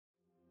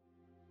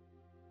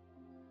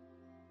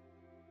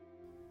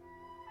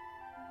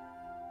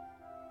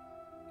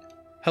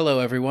Hello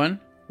everyone,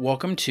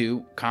 welcome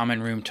to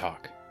Common Room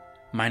Talk.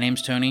 My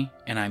name's Tony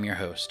and I'm your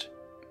host.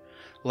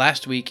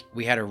 Last week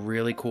we had a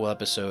really cool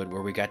episode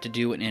where we got to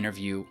do an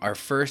interview, our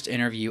first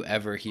interview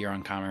ever here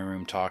on Common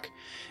Room Talk,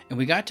 and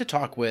we got to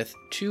talk with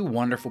two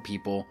wonderful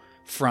people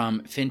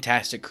from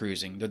Fantastic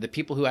Cruising. They're the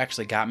people who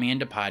actually got me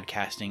into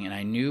podcasting, and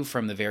I knew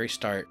from the very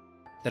start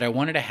that I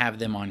wanted to have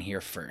them on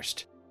here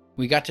first.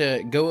 We got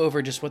to go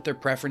over just what their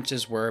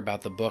preferences were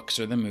about the books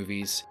or the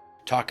movies,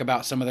 talk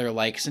about some of their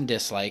likes and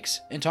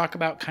dislikes, and talk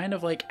about kind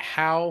of like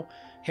how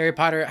Harry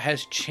Potter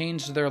has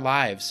changed their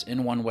lives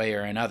in one way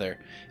or another.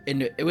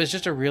 And it was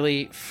just a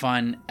really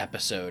fun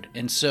episode.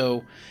 And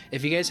so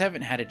if you guys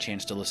haven't had a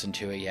chance to listen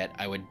to it yet,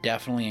 I would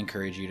definitely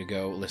encourage you to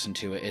go listen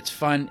to it. It's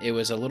fun. It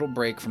was a little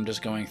break from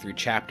just going through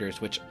chapters,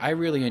 which I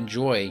really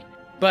enjoy.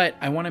 But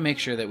I want to make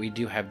sure that we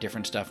do have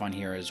different stuff on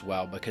here as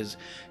well, because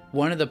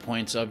one of the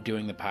points of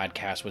doing the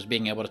podcast was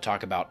being able to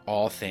talk about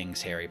all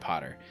things Harry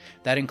Potter.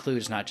 That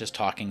includes not just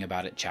talking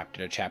about it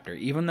chapter to chapter.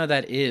 Even though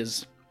that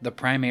is the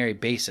primary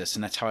basis,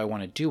 and that's how I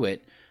want to do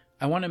it,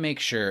 I want to make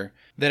sure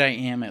that I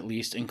am at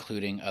least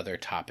including other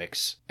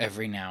topics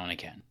every now and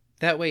again.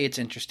 That way it's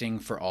interesting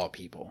for all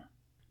people.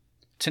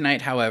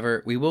 Tonight,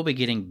 however, we will be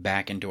getting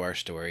back into our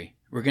story.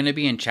 We're going to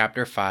be in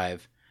Chapter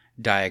 5,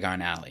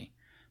 Diagon Alley.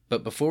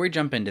 But before we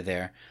jump into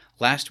there,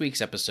 last week's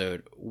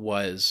episode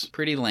was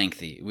pretty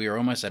lengthy. We were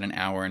almost at an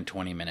hour and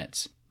 20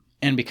 minutes.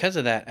 And because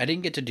of that, I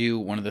didn't get to do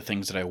one of the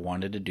things that I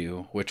wanted to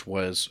do, which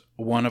was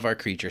one of our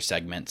creature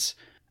segments.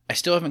 I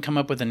still haven't come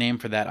up with a name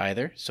for that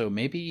either, so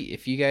maybe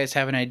if you guys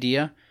have an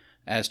idea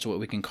as to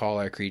what we can call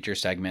our creature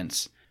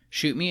segments,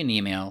 shoot me an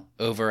email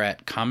over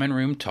at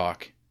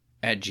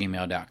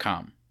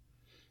commonroomtalk@gmail.com.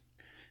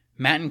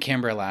 Matt and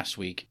Kimbra last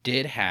week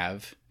did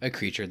have a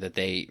creature that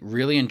they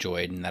really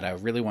enjoyed and that I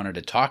really wanted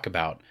to talk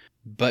about,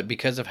 but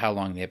because of how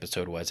long the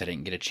episode was, I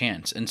didn't get a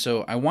chance. And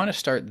so I want to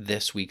start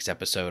this week's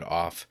episode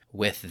off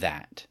with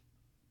that.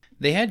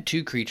 They had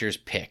two creatures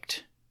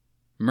picked,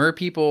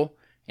 merpeople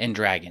and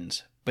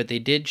dragons, but they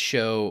did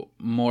show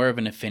more of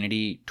an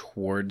affinity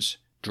towards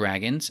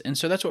dragons, and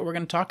so that's what we're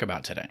going to talk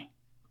about today.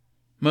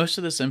 Most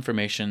of this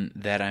information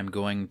that I'm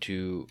going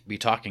to be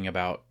talking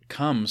about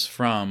comes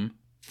from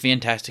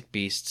Fantastic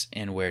Beasts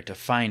and Where to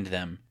Find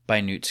Them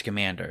by Newt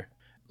Scamander.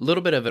 A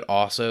little bit of it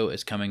also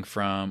is coming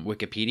from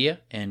Wikipedia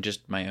and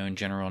just my own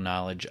general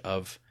knowledge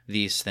of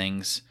these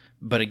things.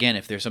 But again,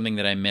 if there's something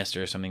that I missed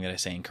or something that I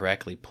say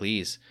incorrectly,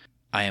 please,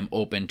 I am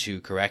open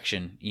to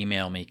correction.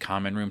 Email me,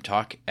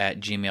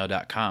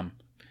 commonroomtalk@gmail.com.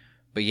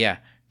 But yeah,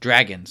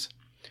 dragons.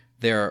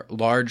 They're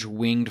large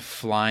winged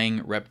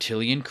flying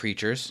reptilian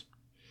creatures,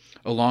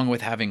 along with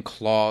having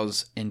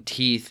claws and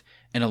teeth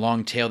and a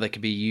long tail that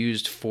can be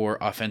used for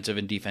offensive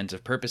and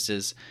defensive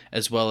purposes,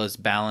 as well as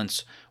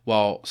balance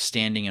while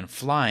standing and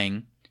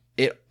flying.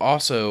 It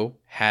also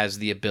has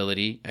the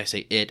ability, I say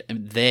it,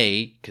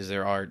 they, because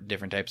there are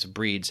different types of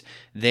breeds,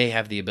 they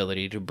have the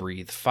ability to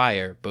breathe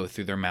fire, both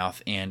through their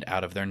mouth and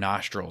out of their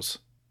nostrils.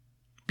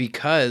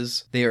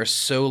 Because they are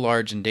so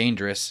large and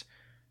dangerous,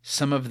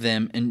 some of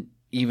them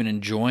even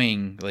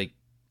enjoying,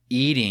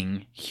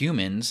 eating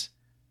humans.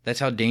 That's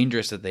how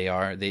dangerous that they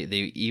are. They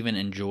even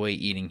enjoy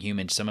eating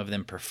humans. Some of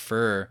them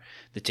prefer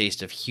the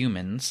taste of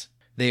humans.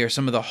 They are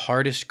some of the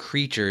hardest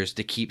creatures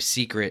to keep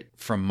secret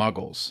from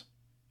muggles.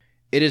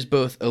 It is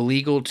both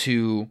illegal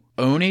to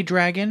own a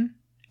dragon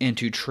and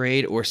to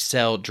trade or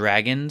sell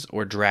dragons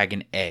or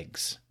dragon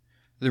eggs.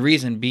 The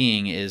reason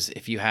being is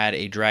if you had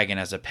a dragon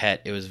as a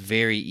pet, it was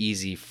very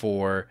easy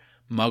for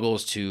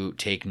muggles to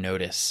take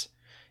notice.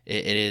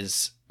 It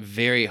is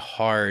very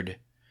hard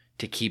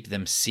to keep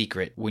them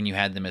secret when you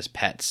had them as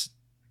pets.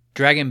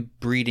 Dragon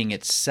breeding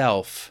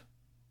itself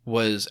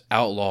was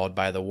outlawed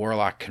by the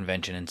Warlock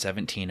Convention in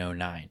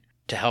 1709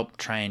 to help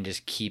try and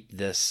just keep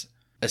this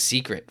a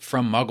secret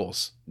from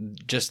muggles.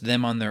 Just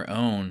them on their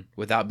own,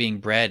 without being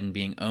bred and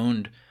being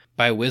owned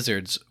by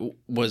wizards,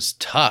 was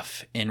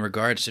tough in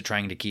regards to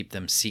trying to keep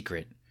them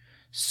secret.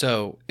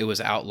 So it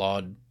was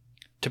outlawed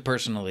to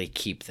personally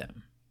keep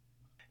them.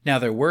 Now,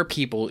 there were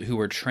people who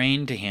were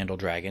trained to handle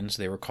dragons.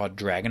 They were called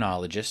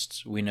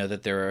dragonologists. We know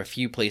that there are a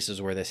few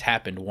places where this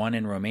happened, one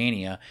in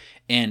Romania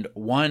and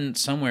one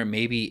somewhere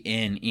maybe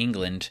in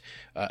England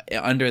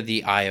under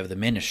the eye of the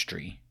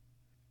ministry.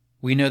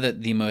 We know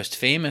that the most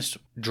famous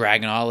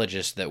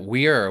dragonologist that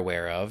we are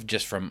aware of,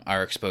 just from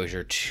our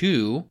exposure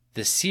to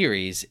the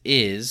series,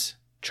 is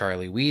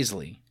Charlie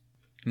Weasley.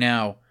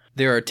 Now,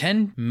 there are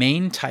 10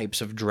 main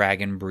types of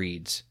dragon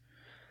breeds.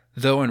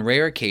 Though on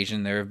rare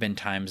occasion, there have been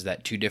times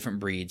that two different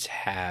breeds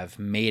have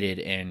mated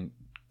and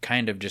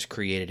kind of just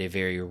created a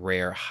very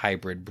rare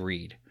hybrid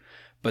breed.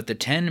 But the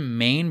 10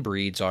 main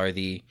breeds are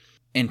the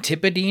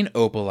Antipodean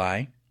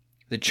Opali,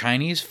 the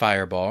Chinese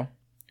Fireball,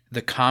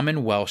 the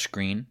common Welsh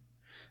Green,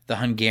 the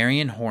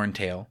Hungarian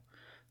Horntail,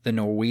 the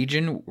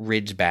Norwegian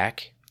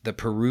Ridgeback, the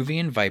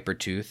Peruvian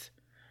Vipertooth,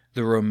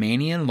 the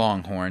Romanian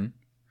Longhorn,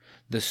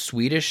 the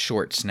Swedish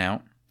Short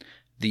Snout,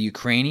 the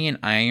Ukrainian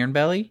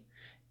Ironbelly,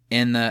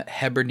 and the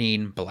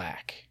Hebridean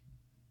Black.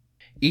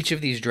 Each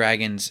of these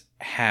dragons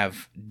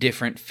have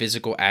different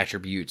physical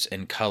attributes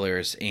and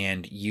colors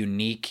and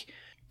unique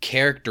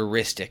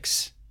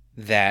characteristics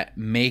that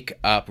make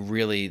up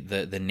really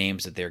the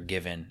names that they're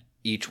given,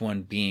 each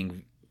one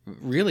being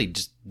really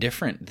just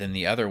different than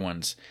the other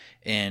ones.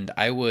 And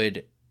I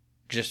would,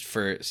 just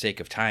for sake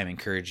of time,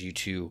 encourage you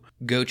to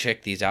go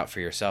check these out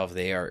for yourself.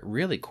 They are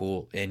really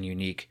cool and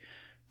unique,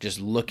 just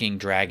looking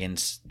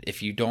dragons.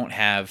 If you don't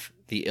have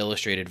the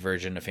illustrated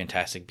version of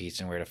Fantastic Beasts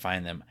and Where to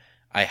Find Them,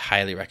 I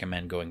highly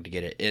recommend going to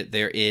get it.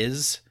 There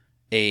is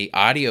a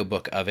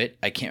audiobook of it.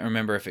 I can't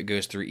remember if it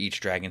goes through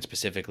each dragon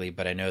specifically,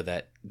 but I know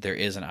that there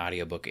is an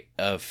audiobook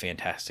of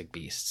Fantastic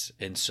Beasts.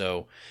 And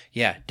so,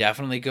 yeah,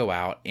 definitely go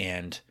out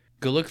and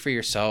go look for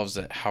yourselves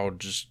at how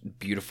just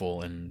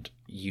beautiful and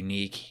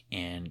unique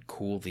and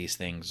cool these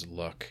things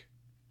look.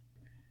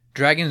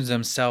 Dragons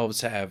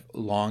themselves have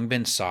long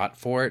been sought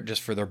for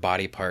just for their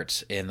body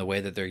parts and the way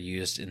that they're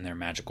used in their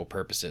magical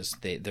purposes.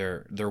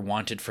 They're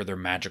wanted for their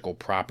magical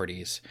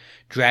properties.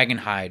 Dragon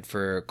hide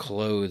for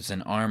clothes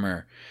and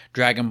armor.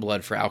 Dragon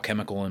blood for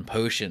alchemical and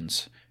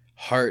potions.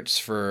 Hearts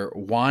for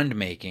wand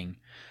making.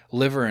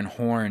 Liver and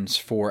horns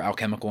for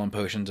alchemical and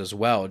potions as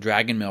well.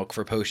 Dragon milk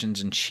for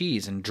potions and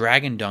cheese. And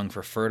dragon dung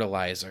for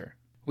fertilizer.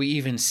 We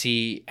even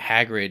see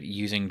Hagrid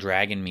using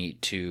dragon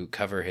meat to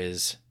cover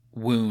his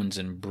wounds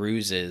and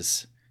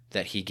bruises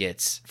that he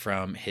gets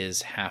from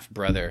his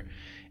half-brother.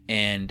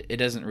 And it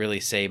doesn't really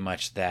say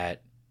much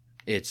that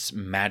it's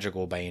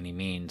magical by any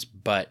means,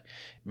 but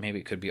maybe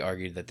it could be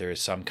argued that there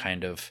is some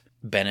kind of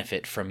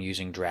benefit from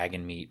using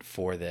dragon meat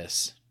for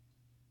this.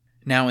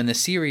 Now, in the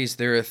series,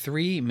 there are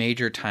 3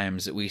 major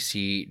times that we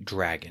see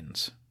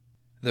dragons.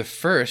 The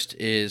first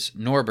is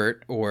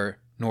Norbert, or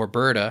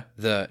Norberta,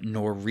 the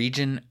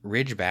Norwegian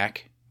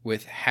Ridgeback,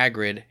 with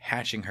Hagrid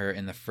hatching her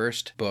in the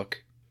first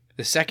book.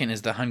 The second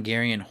is the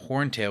Hungarian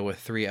Horntail with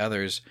 3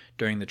 others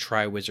during the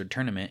Triwizard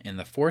Tournament in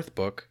the 4th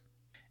book,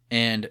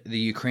 and the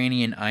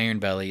Ukrainian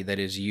Ironbelly that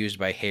is used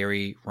by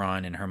Harry,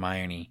 Ron, and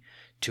Hermione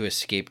to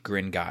escape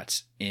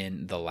Gringotts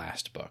in the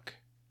last book.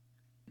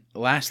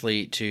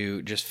 Lastly,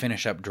 to just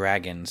finish up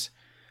dragons,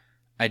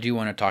 I do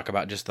want to talk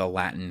about just the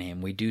Latin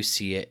name. We do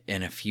see it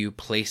in a few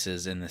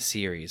places in the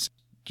series.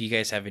 Do you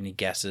guys have any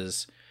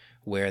guesses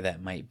where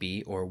that might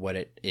be or what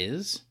it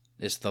is?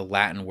 It's the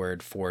Latin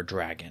word for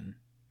dragon.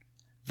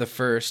 The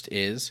first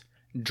is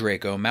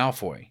Draco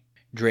Malfoy,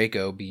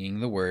 Draco being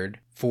the word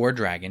for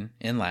dragon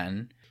in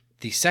Latin.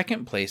 The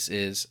second place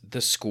is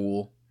the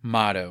school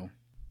motto,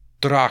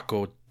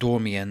 Draco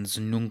dormiens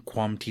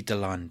nunquam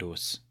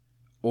titilandus,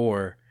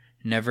 or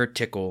never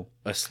tickle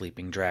a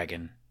sleeping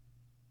dragon.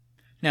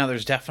 Now,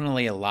 there's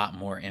definitely a lot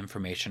more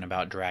information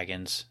about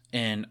dragons,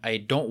 and I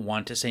don't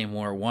want to say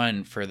more,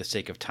 1, for the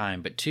sake of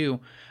time, but 2,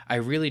 I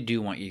really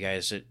do want you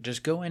guys to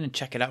just go in and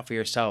check it out for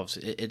yourselves.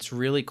 It's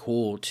really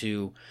cool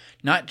to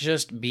not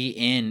just be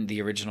in the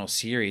original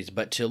series,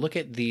 but to look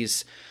at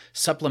these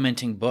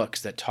supplementing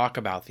books that talk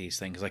about these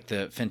things, like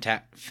the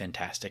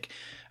Fantastic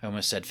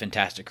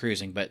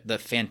Cruising, but the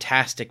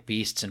Fantastic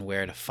Beasts and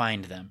Where to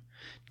Find Them.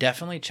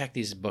 Definitely check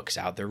these books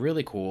out. They're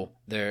really cool.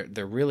 They're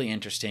really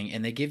interesting,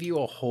 and they give you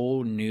a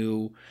whole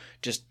new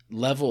just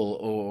level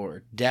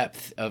or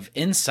depth of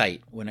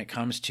insight when it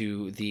comes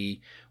to the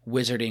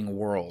wizarding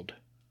world.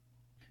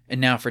 And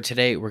now for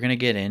today, we're going to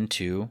get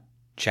into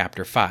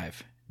Chapter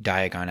 5,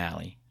 Diagon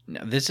Alley.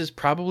 Now, this is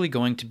probably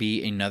going to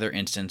be another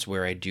instance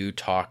where I do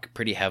talk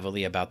pretty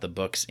heavily about the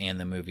books and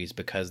the movies,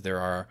 because there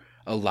are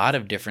a lot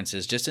of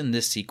differences just in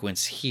this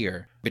sequence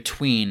here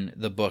between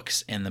the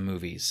books and the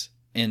movies.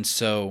 And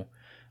so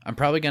I'm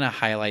probably going to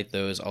highlight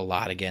those a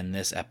lot again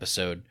this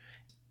episode.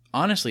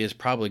 Honestly, it's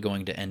probably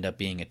going to end up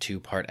being a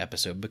 2-part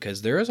episode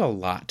because there is a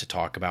lot to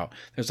talk about.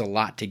 There's a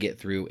lot to get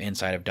through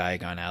inside of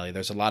Diagon Alley.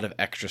 There's a lot of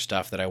extra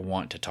stuff that I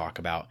want to talk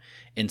about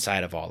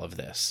inside of all of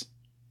this.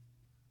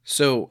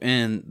 So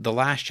in the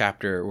last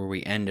chapter where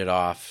we ended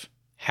off,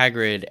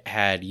 Hagrid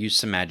had used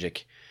some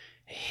magic,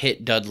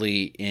 hit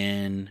Dudley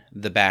in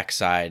the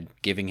backside,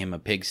 giving him a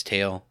pig's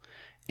tail,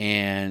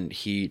 and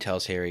he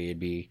tells Harry it'd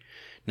be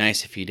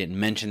nice if he didn't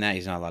mention that.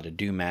 He's not allowed to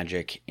do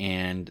magic.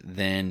 And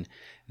then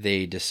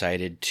they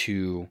decided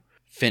to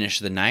finish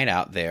the night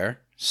out there,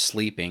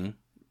 sleeping,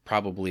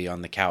 probably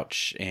on the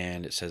couch.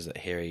 And it says that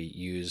Harry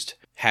used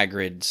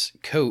Hagrid's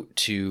coat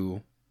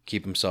to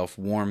keep himself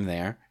warm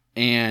there.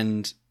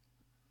 And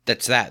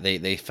that's that.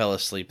 They fell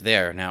asleep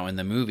there. Now, in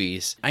the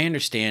movies, I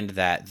understand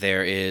that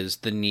there is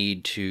the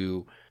need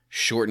to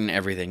shorten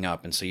everything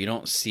up. And so you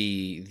don't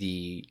see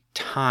the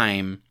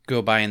time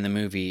go by in the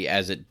movie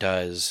as it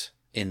does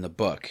in the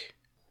book.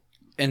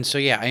 And so,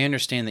 yeah, I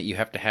understand that you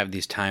have to have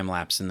these time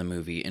lapse in the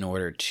movie in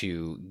order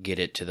to get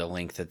it to the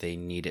length that they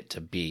need it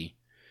to be.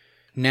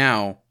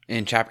 Now,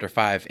 in Chapter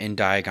 5, in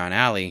Diagon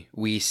Alley,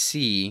 we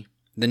see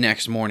the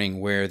next morning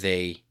where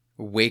they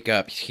wake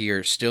up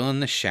here still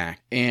in the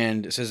shack.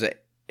 And it says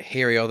that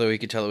Harry, although he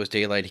could tell it was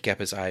daylight, he kept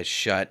his eyes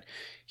shut.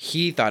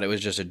 He thought it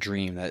was just a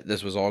dream, that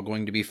this was all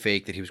going to be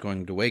fake, that he was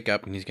going to wake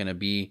up and he's going to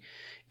be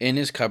in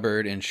his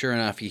cupboard, and sure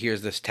enough, he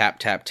hears this tap,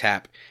 tap,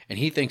 tap, and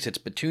he thinks it's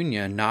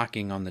Petunia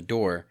knocking on the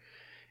door.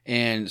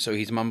 And so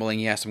he's mumbling,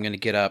 yes, I'm going to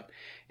get up.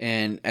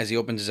 And as he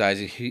opens his eyes,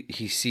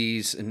 he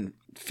sees and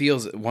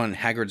feels that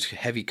Hagrid's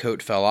heavy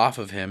coat fell off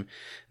of him.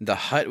 The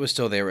hut was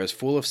still there. It was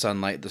full of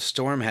sunlight. The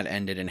storm had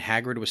ended, and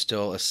Hagrid was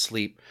still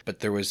asleep.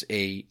 But there was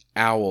a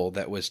owl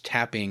that was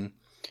tapping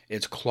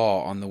its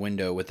claw on the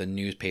window with a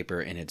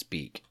newspaper in its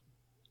beak.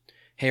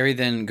 Harry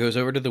then goes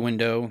over to the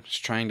window,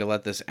 trying to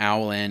let this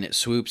owl in. It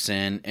swoops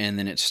in, and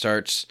then it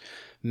starts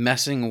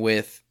messing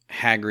with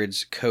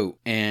Hagrid's coat.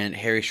 And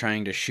Harry's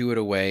trying to shoo it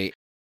away.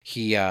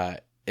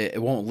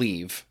 It won't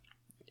leave.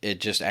 It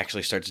just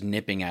actually starts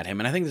nipping at him.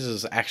 And I think this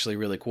is actually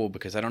really cool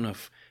because I don't know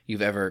if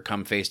you've ever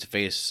come face to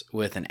face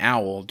with an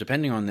owl.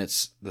 Depending on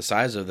the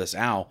size of this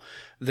owl,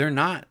 they're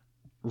not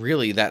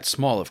really that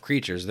small of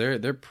creatures.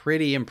 They're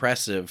pretty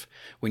impressive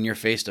when you're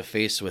face to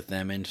face with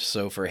them. And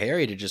so for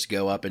Harry to just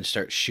go up and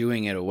start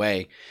shooing it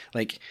away,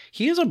 like,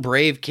 he is a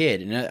brave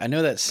kid. And I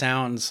know that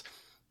sounds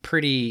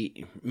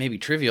pretty maybe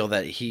trivial,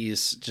 that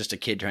he's just a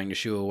kid trying to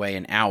shoo away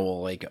an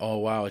owl. Like, oh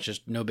wow, it's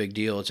just no big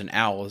deal, it's an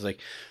owl. It's like,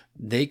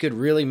 they could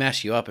really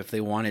mess you up if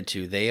they wanted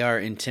to. They are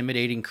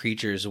intimidating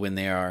creatures when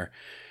they are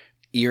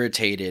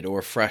irritated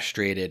or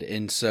frustrated.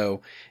 And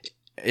so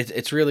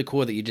it's really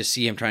cool that you just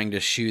see him trying to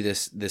shoo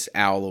this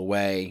owl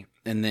away.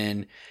 And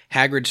then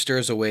Hagrid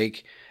stirs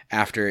awake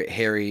after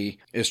Harry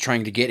is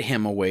trying to get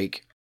him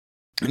awake.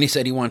 And he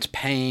said he wants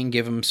paying,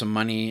 give him some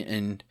money.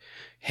 And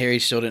Harry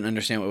still didn't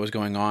understand what was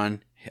going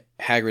on.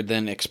 Hagrid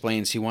then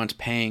explains he wants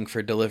paying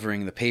for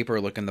delivering the paper.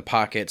 Look in the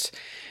pockets.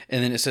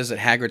 And then it says that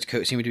Hagrid's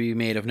coat seemed to be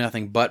made of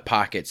nothing but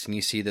pockets. And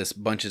you see this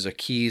bunches of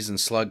keys and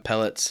slug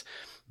pellets,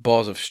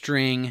 balls of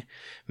string,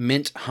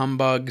 mint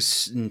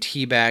humbugs, and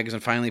tea bags.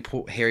 And finally,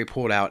 Harry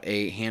pulled out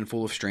a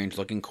handful of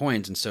strange-looking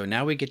coins. And so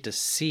now we get to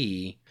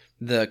see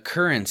the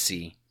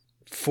currency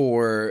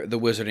for the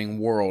Wizarding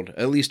World,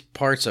 at least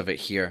parts of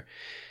it here.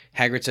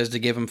 Hagrid says to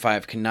give him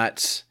 5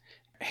 knuts.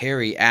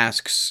 Harry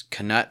asks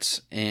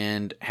knuts,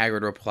 and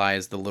Hagrid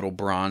replies the little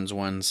bronze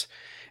ones.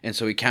 And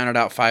so he counted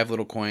out 5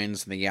 little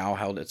coins, and the owl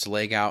held its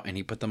leg out, and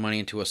he put the money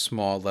into a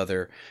small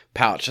leather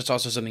pouch. That's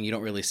also something you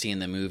don't really see in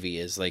the movie,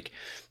 is like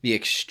the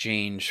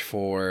exchange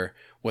for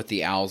what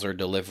the owls are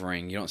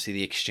delivering. You don't see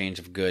the exchange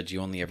of goods. You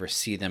only ever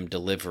see them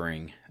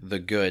delivering the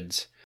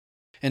goods.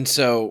 And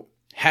so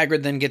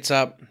Hagrid then gets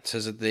up,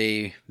 says that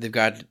they've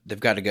got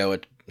to go.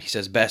 He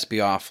says, best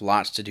be off,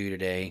 lots to do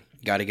today.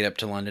 Got to get up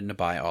to London to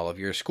buy all of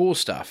your school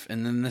stuff.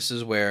 And then this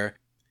is where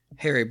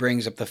Harry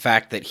brings up the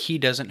fact that he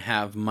doesn't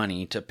have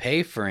money to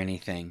pay for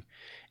anything.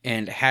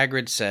 And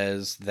Hagrid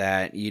says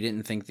that you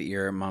didn't think that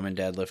your mom and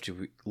dad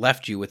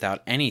left you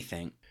without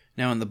anything.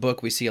 Now in the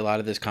book, we see a lot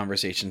of this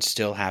conversation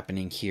still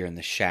happening here in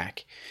the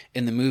shack.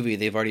 In the movie,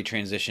 they've already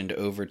transitioned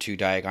over to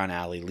Diagon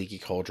Alley, Leaky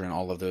Cauldron,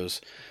 all of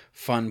those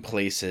fun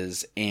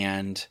places.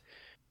 And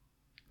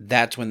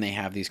that's when they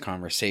have these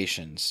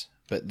conversations.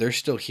 But they're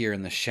still here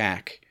in the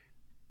shack.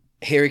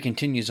 Harry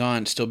continues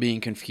on, still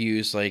being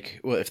confused, like,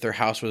 well, if their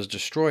house was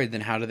destroyed,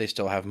 then how do they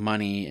still have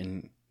money?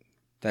 And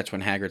that's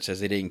when Hagrid says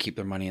they didn't keep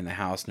their money in the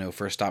house. No,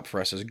 first stop for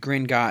us is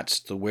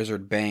Gringotts, the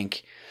wizard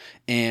bank.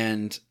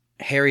 And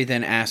Harry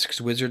then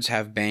asks, wizards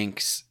have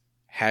banks?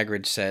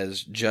 Hagrid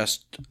says,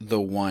 just the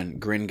one,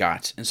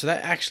 Gringotts. And so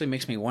that actually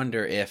makes me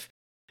wonder if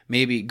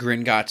maybe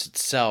Gringotts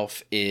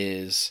itself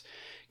is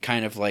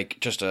kind of like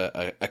just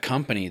a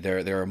company.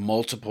 There are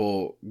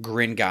multiple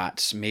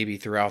Gringotts maybe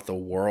throughout the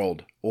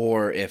world,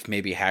 or if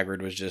maybe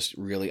Hagrid was just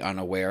really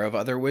unaware of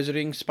other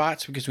wizarding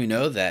spots, because we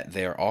know that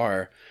there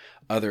are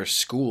other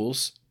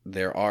schools,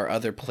 there are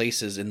other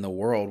places in the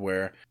world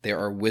where there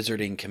are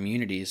wizarding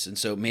communities, and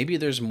so maybe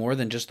there's more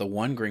than just the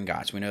one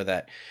Gringotts. We know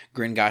that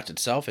Gringotts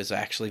itself is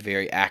actually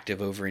very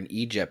active over in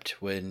Egypt,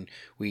 when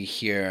we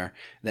hear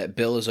that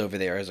Bill is over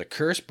there as a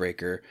curse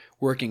breaker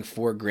working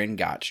for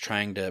Gringotts,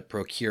 trying to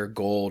procure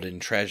gold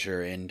and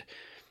treasure. And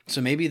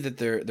so maybe that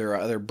there are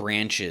other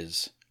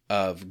branches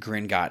of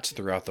Gringotts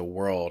throughout the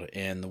world,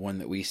 and the one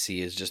that we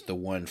see is just the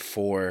one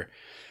for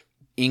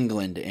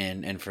England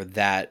and for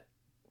that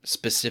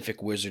specific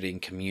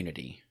wizarding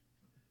community.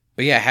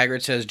 But yeah,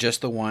 Hagrid says just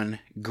the one,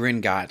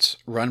 Gringotts,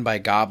 run by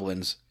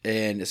goblins.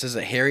 And it says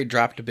that Harry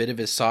dropped a bit of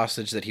his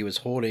sausage that he was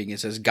holding. It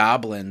says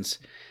goblins.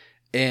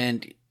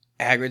 And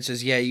Hagrid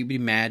says, yeah, you'd be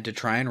mad to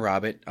try and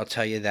rob it. I'll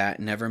tell you that.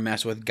 Never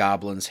mess with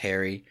goblins,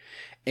 Harry.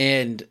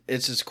 And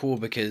it's just cool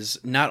because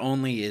not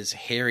only is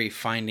Harry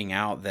finding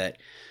out that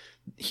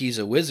he's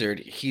a wizard,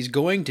 he's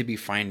going to be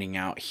finding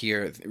out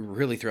here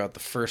really throughout the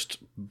first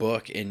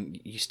book, and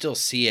you still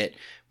see it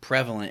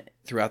prevalent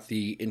throughout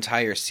the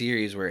entire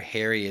series, where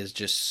Harry is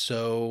just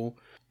so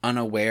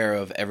unaware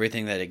of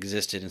everything that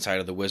existed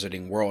inside of the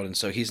wizarding world. And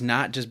so he's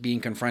not just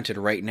being confronted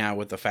right now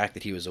with the fact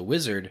that he was a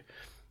wizard,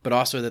 but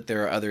also that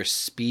there are other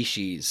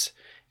species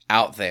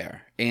out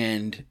there.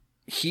 And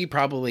he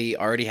probably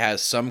already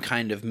has some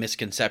kind of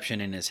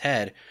misconception in his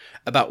head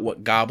about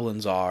what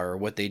goblins are, or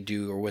what they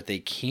do, or what they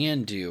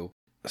can do.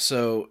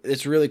 So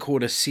it's really cool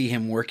to see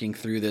him working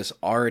through this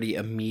already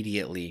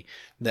immediately,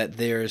 that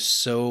there's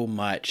so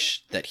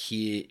much that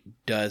he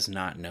does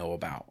not know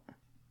about.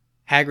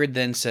 Hagrid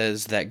then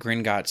says that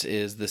Gringotts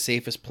is the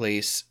safest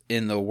place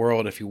in the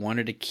world if you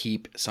wanted to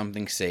keep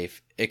something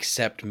safe,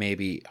 except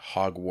maybe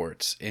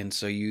Hogwarts. And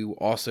so you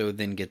also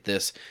then get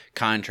this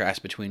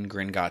contrast between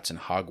Gringotts and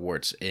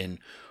Hogwarts, in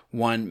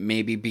one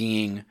maybe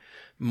being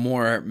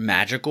more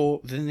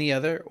magical than the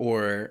other,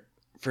 or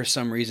for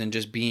some reason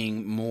just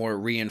being more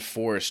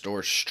reinforced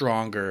or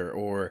stronger,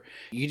 or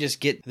you just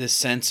get this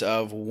sense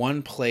of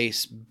one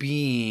place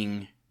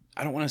being,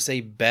 I don't want to say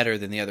better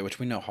than the other, which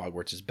we know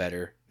Hogwarts is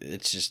better.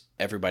 It's just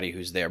everybody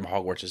who's there.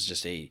 Hogwarts is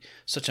just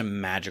such a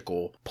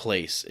magical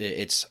place.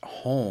 It's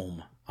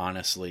home,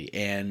 honestly.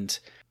 And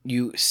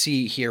you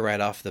see here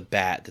right off the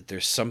bat that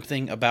there's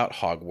something about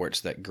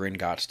Hogwarts that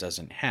Gringotts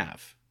doesn't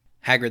have.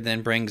 Hagrid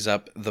then brings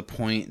up the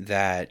point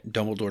that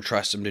Dumbledore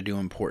trusts him to do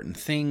important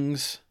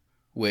things,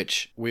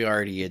 which we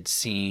already had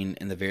seen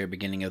in the very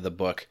beginning of the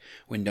book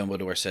when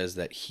Dumbledore says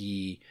that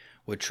he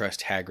would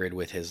trust Hagrid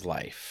with his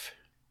life.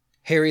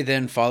 Harry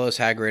then follows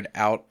Hagrid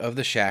out of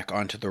the shack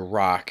onto the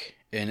rock,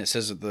 and it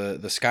says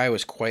that the sky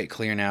was quite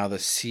clear now. The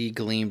sea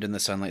gleamed in the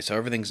sunlight, so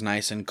everything's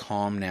nice and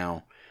calm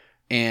now.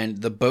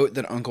 And the boat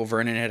that Uncle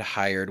Vernon had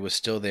hired was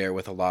still there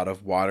with a lot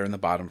of water in the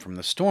bottom from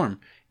the storm.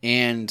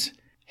 And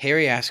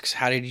Harry asks,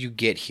 "How did you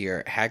get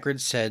here?" Hagrid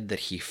said that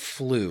he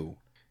flew.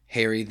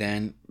 Harry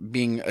then,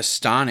 being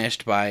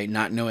astonished by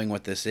not knowing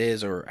what this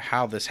is or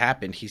how this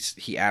happened,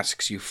 he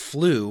asks, "You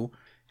flew?"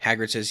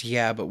 Hagrid says,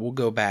 "Yeah, but we'll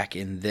go back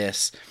in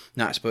this.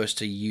 Not supposed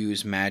to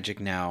use magic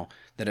now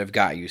that I've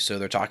got you." So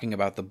they're talking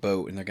about the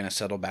boat, and they're going to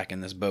settle back in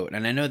this boat.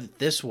 And I know that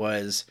this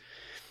was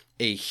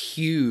a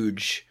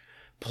huge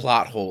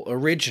plot hole,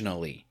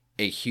 originally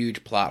a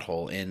huge plot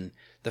hole, in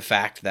the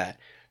fact that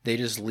they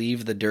just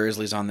leave the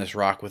Dursleys on this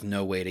rock with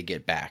no way to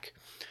get back.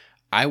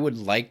 I would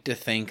like to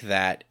think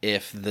that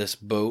if this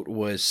boat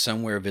was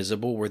somewhere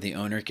visible where the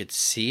owner could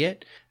see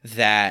it,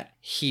 that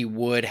he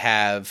would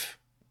have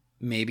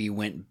maybe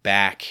went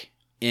back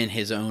in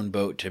his own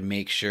boat to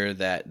make sure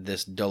that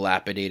this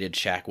dilapidated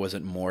shack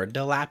wasn't more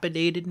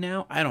dilapidated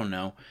now. I don't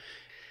know.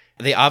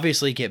 They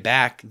obviously get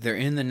back. They're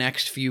in the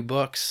next few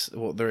books.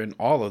 Well, they're in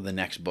all of the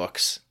next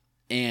books.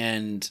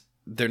 And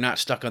they're not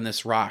stuck on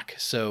this rock.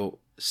 So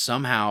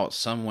somehow,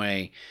 some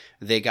way,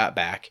 they got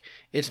back.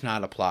 It's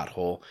not a plot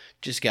hole.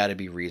 Just got to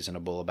be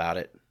reasonable about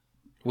it.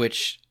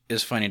 Which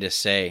is funny to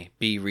say,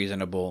 be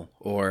reasonable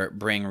or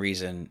bring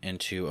reason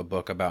into a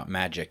book about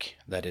magic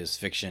that is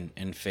fiction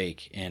and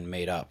fake and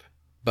made up.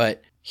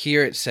 But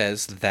here it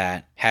says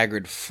that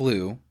Hagrid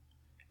flew,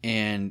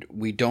 and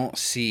we don't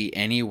see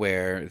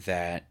anywhere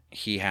that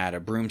he had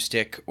a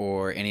broomstick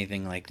or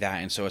anything like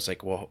that. And so it's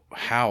like, well,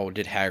 how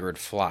did Hagrid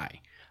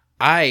fly?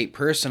 I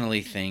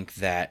personally think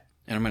that,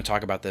 and I'm going to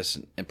talk about this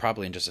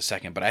probably in just a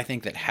second, but I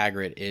think that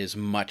Hagrid is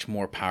much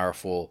more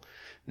powerful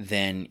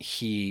than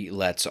he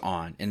lets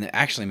on. And it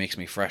actually makes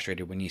me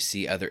frustrated when you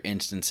see other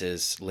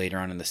instances later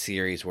on in the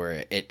series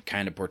where it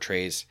kind of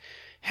portrays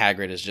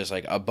Hagrid as just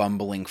like a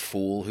bumbling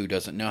fool who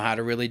doesn't know how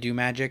to really do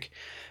magic.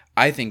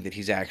 I think that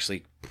he's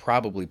actually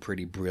probably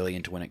pretty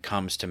brilliant when it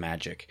comes to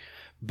magic.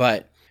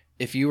 But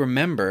if you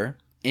remember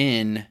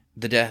in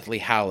the Deathly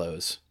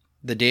Hallows,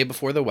 the day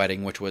before the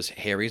wedding, which was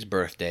Harry's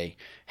birthday,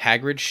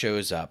 Hagrid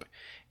shows up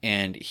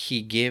and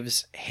he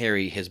gives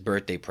Harry his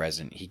birthday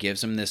present. He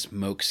gives him this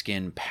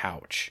moleskin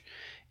pouch.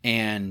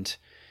 And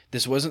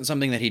this wasn't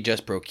something that he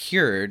just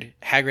procured.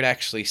 Hagrid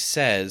actually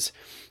says,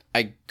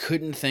 "I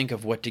couldn't think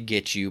of what to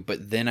get you,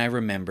 but then I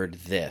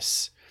remembered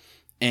this."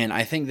 And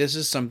I think this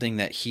is something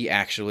that he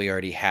actually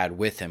already had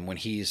with him. When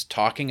he's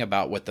talking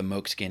about what the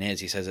moleskin is,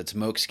 he says it's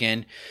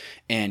moleskin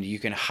and you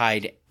can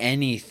hide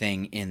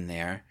anything in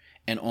there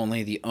and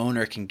only the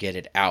owner can get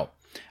it out.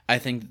 I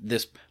think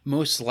this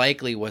most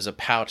likely was a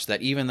pouch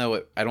that, even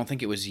though I don't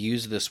think it was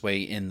used this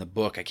way in the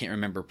book, I can't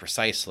remember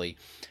precisely,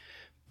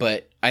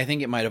 but I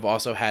think it might have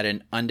also had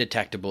an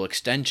undetectable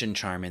extension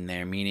charm in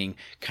there, meaning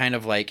kind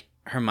of like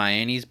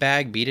Hermione's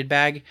bag, beaded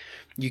bag.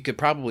 You could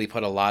probably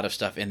put a lot of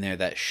stuff in there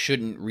that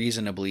shouldn't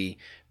reasonably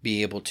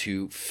be able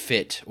to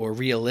fit, or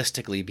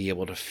realistically be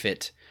able to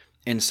fit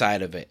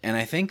inside of it. And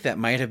I think that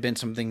might have been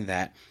something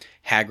that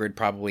Hagrid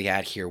probably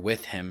had here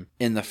with him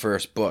in the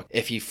first book.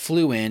 If he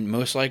flew in,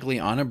 most likely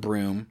on a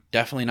broom,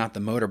 definitely not the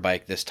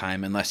motorbike this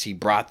time, unless he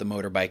brought the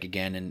motorbike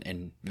again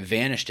and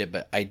vanished it,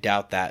 but I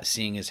doubt that,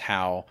 seeing as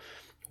how,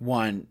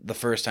 one, the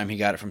first time he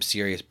got it from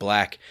Sirius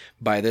Black,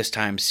 by this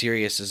time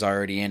Sirius is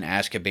already in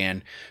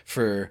Azkaban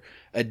for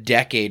a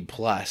decade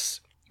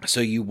plus, so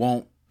you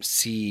won't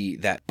see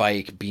that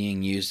bike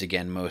being used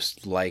again,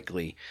 most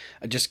likely.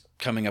 Just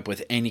coming up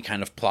with any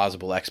kind of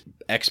plausible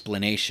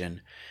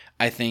explanation.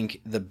 I think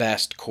the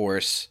best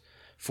course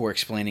for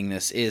explaining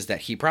this is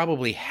that he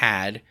probably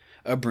had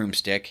a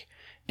broomstick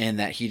and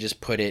that he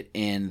just put it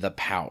in the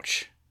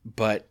pouch.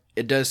 But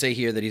it does say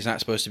here that he's not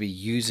supposed to be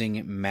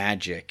using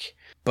magic,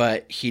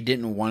 but he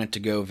didn't want it to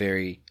go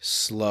very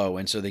slow.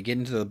 And so they get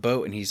into the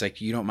boat and he's like,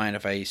 "You don't mind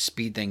if I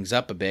speed things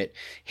up a bit?"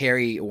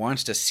 Harry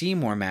wants to see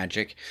more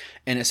magic.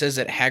 And it says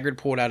that Hagrid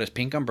pulled out his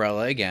pink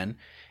umbrella again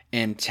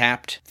and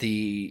tapped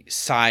the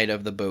side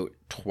of the boat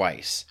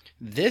twice.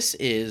 This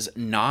is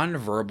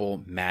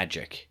nonverbal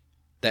magic.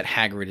 that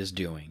Hagrid is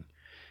doing.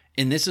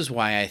 And this is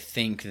why I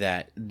think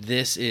that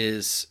this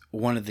is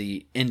one of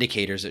the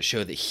indicators that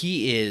show that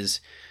he is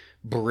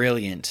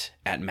brilliant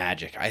at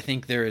magic. I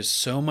think there is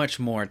so much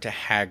more to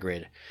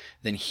Hagrid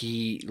than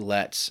he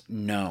lets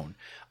known.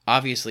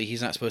 Obviously,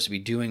 he's not supposed to be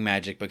doing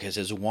magic because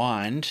his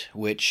wand,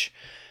 which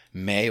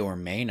may or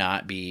may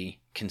not be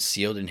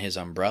concealed in his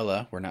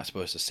umbrella, we're not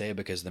supposed to say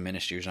because the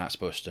Ministry is not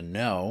supposed to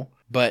know,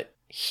 but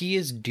he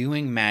is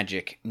doing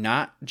magic,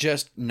 not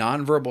just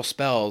nonverbal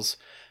spells,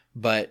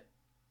 but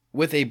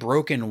with a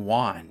broken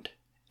wand.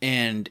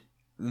 And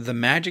the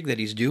magic that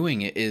he's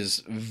doing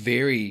is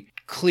very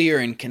clear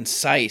and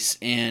concise,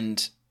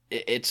 and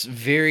it's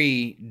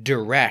very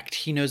direct.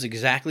 He knows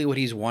exactly what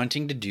he's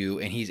wanting to do,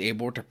 and he's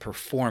able to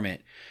perform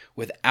it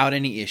without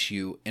any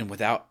issue and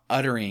without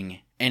uttering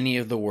any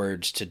of the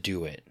words to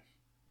do it.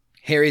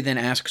 Harry then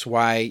asks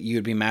why you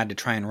would be mad to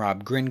try and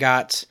rob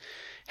Gringotts.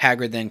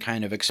 Hagrid then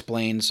kind of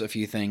explains a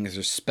few things.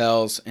 There's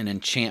spells and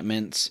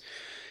enchantments,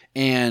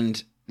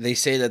 and they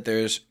say that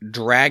there's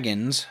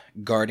dragons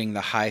guarding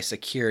the high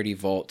security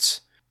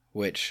vaults,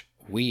 which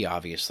we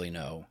obviously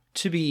know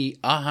to be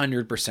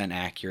 100%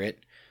 accurate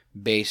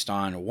based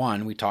on,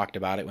 one, we talked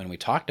about it when we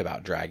talked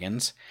about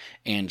dragons,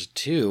 and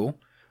two,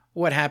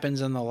 what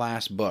happens in the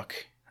last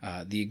book,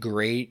 The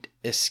Great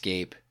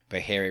Escape by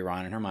Harry,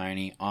 Ron, and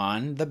Hermione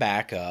on the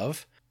back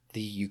of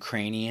the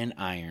Ukrainian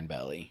Iron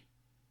Belly.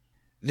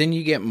 Then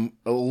you get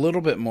a little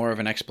bit more of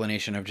an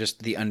explanation of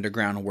just the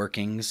underground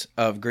workings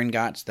of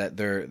Gringotts, that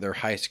their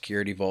high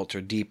security vaults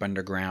are deep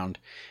underground.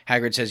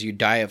 Hagrid says you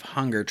die of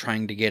hunger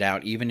trying to get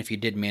out, even if you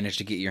did manage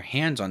to get your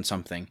hands on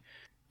something.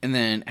 And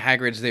then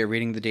Hagrid's there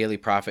reading the Daily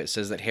Prophet,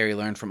 says that Harry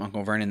learned from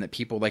Uncle Vernon that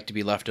people like to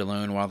be left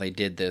alone while they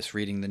did this,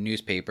 reading the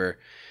newspaper,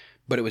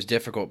 but it was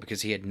difficult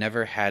because he had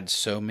never had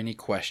so many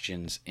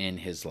questions in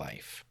his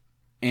life.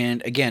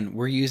 And again,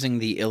 we're using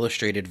the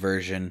illustrated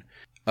version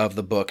of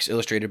the books,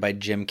 illustrated by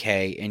Jim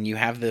Kay, and you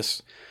have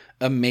this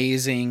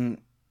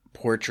amazing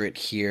portrait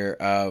here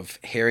of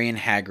Harry and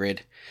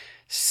Hagrid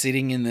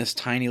sitting in this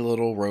tiny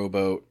little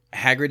rowboat.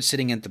 Hagrid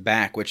sitting at the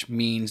back, which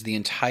means the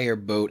entire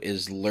boat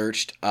is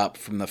lurched up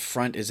from the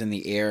front is in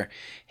the air.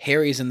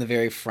 Harry's in the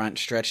very front,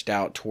 stretched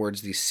out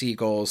towards the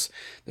seagulls.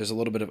 There's a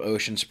little bit of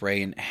ocean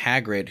spray, and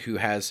Hagrid, who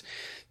has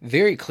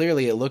very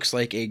clearly, it looks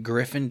like a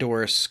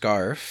Gryffindor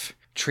scarf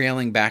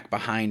trailing back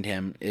behind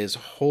him, is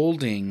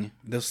holding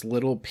this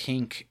little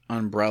pink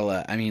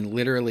umbrella. I mean,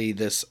 literally,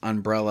 this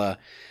umbrella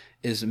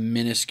is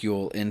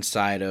minuscule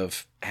inside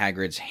of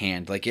Hagrid's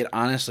hand. Like, it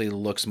honestly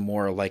looks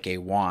more like a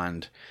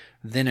wand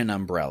than an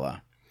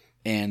umbrella.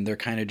 And they're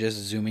kind of just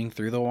zooming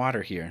through the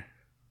water here.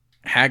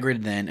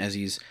 Hagrid then, as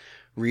he's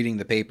reading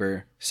the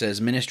paper, says,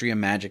 Ministry of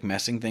Magic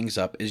messing things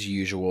up as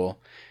usual.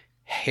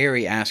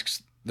 Harry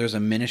asks, there's a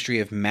Ministry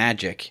of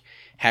Magic.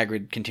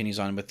 Hagrid continues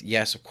on with,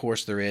 yes, of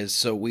course there is.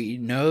 So we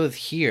know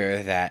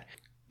here that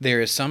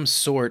there is some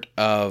sort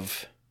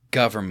of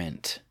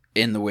government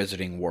in the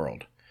wizarding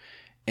world.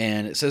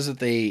 And it says that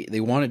they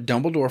wanted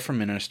Dumbledore for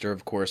minister,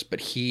 of course, but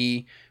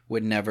he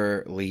would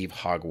never leave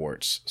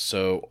Hogwarts.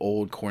 So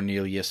old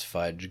Cornelius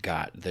Fudge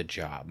got the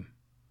job.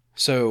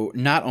 So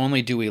not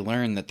only do we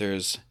learn that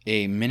there's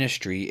a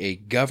ministry, a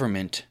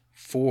government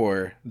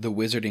for the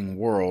wizarding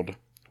world,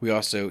 we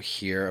also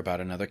hear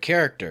about another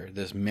character,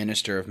 this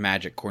Minister of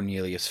Magic,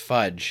 Cornelius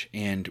Fudge,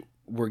 and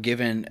we're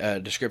given a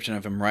description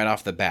of him right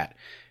off the bat.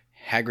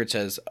 Hagrid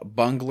says,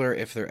 bungler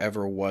if there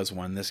ever was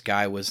one. This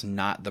guy was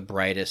not the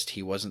brightest.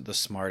 He wasn't the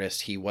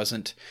smartest. He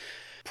wasn't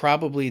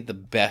probably the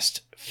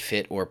best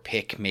fit or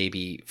pick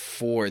maybe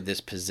for this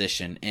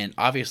position. And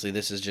obviously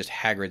this is just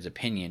Hagrid's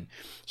opinion.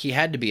 He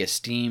had to be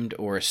esteemed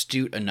or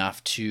astute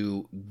enough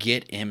to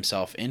get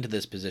himself into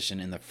this position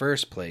in the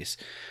first place.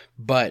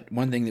 But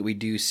one thing that we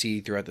do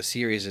see throughout the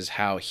series is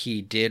how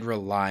he did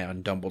rely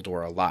on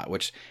Dumbledore a lot,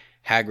 which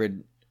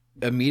Hagrid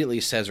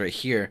immediately says right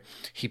here.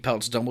 He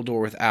pelts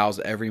Dumbledore with owls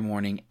every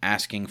morning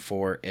asking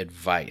for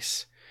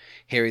advice.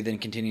 Harry then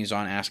continues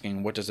on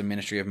asking, what does the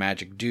Ministry of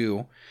Magic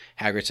do?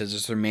 Hagrid says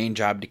it's their main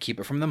job to keep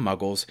it from the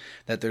muggles,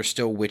 that there's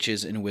still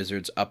witches and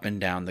wizards up and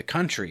down the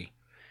country.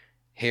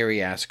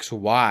 Harry asks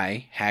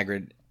why.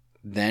 Hagrid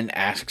then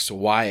asks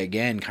why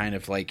again, kind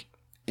of like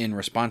in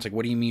response, like,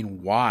 what do you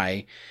mean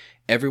why?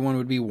 Everyone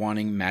would be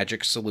wanting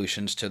magic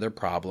solutions to their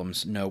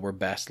problems. No, we're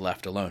best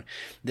left alone.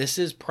 This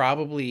is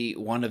probably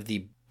one of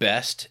the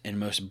best and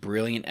most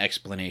brilliant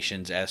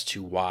explanations as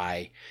to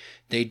why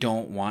they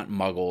don't want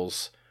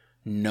muggles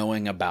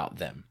knowing about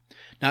them.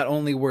 Not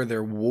only were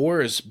there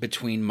wars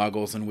between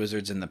muggles and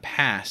wizards in the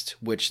past,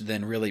 which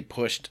then really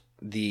pushed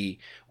the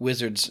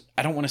wizards,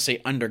 I don't want to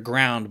say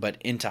underground,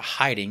 but into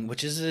hiding,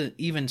 which isn't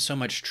even so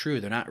much true.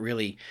 They're not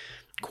really,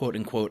 quote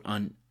unquote,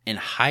 in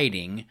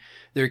hiding.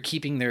 They're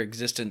keeping their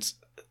existence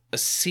a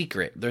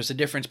secret. There's a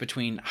difference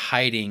between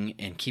hiding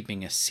and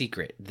keeping a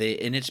secret.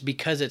 And it's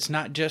because it's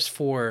not just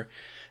for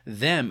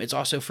them, it's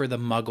also for the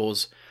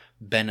muggles'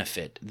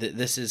 benefit.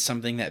 This is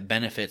something that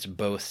benefits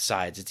both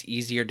sides. It's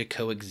easier to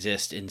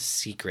coexist in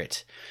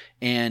secret.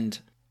 And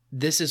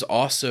this is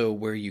also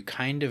where you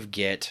kind of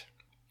get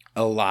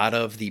a lot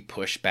of the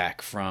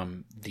pushback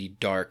from the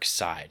dark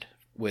side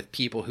with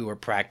people who are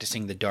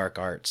practicing the dark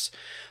arts.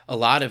 A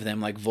lot of them,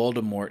 like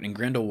Voldemort and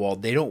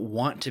Grindelwald, they don't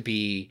want to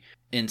be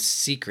in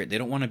secret. They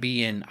don't want to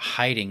be in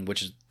hiding,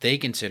 which is, they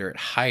consider it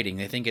hiding.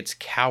 They think it's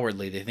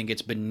cowardly. They think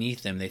it's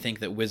beneath them. They think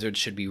that wizards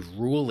should be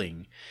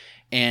ruling.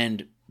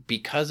 And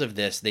because of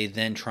this, they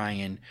then try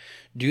and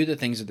do the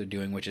things that they're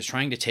doing, which is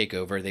trying to take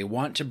over. They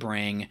want to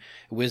bring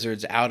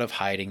wizards out of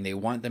hiding. They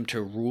want them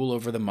to rule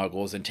over the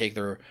muggles and take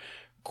their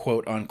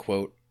quote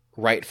unquote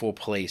rightful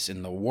place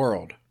in the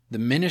world. The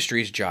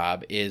ministry's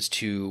job is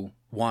to,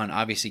 one,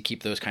 obviously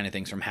keep those kind of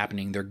things from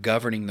happening. They're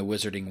governing the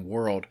wizarding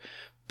world,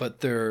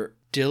 but they're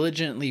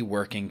diligently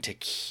working to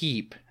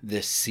keep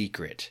this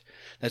secret.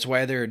 That's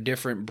why there are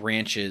different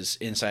branches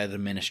inside of the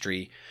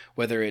ministry,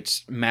 whether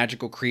it's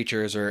magical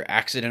creatures or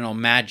accidental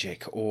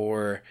magic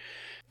or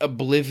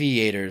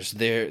obliviators.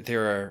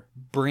 There are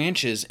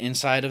branches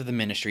inside of the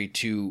ministry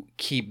to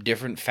keep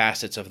different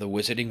facets of the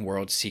wizarding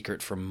world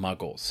secret from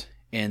muggles.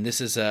 And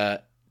this is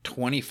a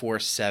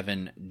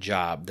 24/7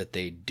 job that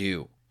they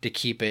do to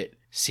keep it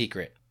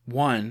secret.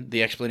 One,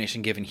 the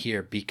explanation given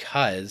here,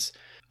 because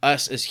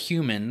us as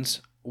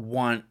humans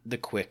want the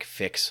quick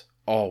fix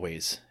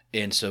always.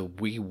 And so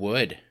we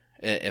would,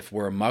 if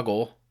we're a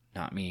muggle,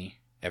 not me,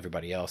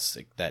 everybody else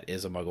that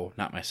is a muggle,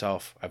 not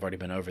myself, I've already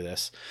been over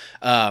this,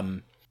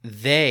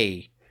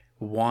 they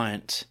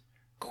want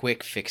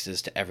quick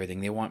fixes to everything.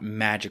 They want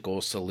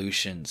magical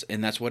solutions.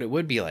 And that's what it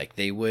would be like.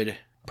 They would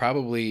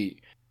probably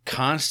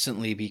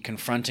constantly be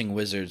confronting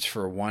wizards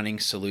for wanting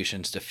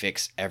solutions to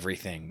fix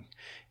everything.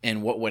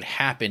 And what would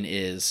happen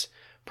is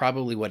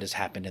probably what has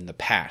happened in the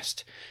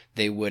past.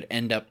 They would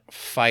end up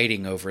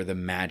fighting over the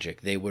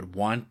magic. They would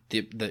want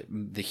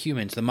the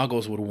humans, the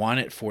muggles would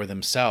want it for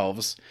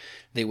themselves.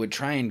 They would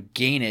try and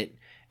gain it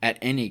at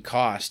any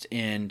cost,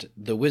 and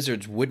the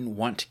wizards wouldn't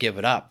want to give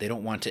it up. They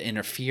don't want to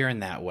interfere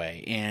in that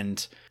way.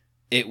 And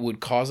it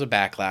would cause a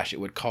backlash. It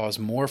would cause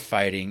more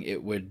fighting.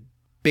 It would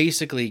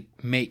basically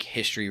make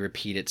history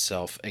repeat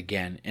itself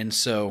again. And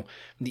so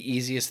the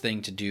easiest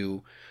thing to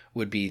do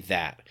would be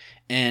that.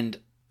 And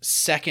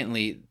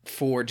secondly,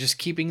 for just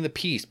keeping the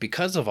peace,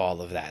 because of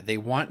all of that, they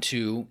want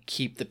to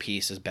keep the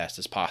peace as best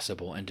as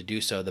possible. And to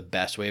do so, the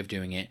best way of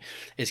doing it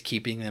is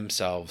keeping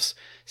themselves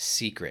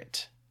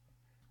secret.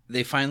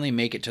 They finally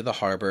make it to the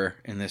harbor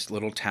in this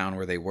little town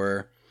where they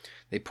were.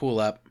 They pull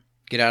up,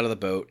 get out of the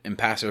boat, and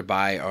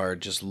passersby are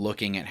just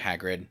looking at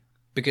Hagrid,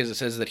 because it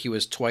says that he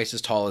was twice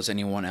as tall as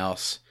anyone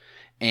else.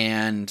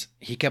 And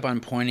he kept on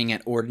pointing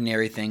at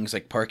ordinary things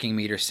like parking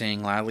meters,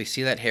 saying loudly,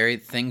 "See that, Harry?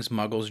 Things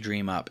muggles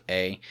dream up,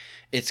 eh?"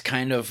 It's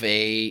kind of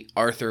a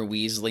Arthur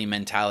Weasley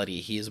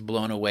mentality. He is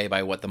blown away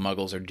by what the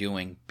muggles are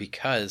doing,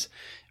 because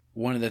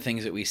one of the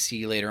things that we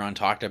see later on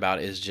talked about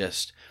is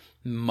just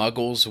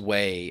muggles'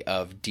 way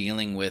of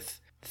dealing with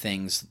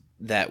things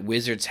that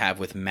wizards have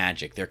with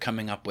magic. They're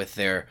coming up with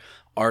their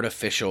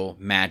artificial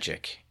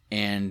magic,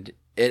 and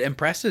it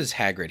impresses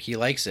Hagrid. He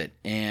likes it,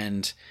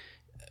 and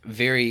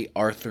very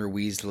Arthur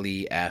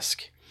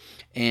Weasley-esque.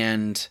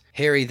 And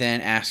Harry then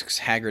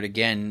asks Hagrid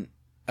again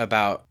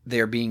about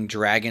there being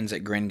dragons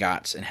at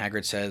Gringotts, and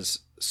Hagrid says,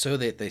 "So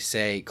that they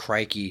say,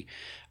 crikey,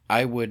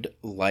 I would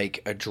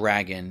like a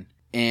dragon."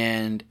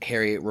 And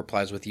Harry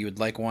replies with, "You would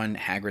like one?"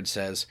 Hagrid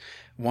says,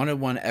 "Wanted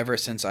one ever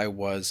since I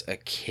was a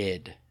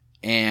kid."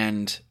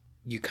 And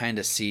you kind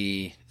of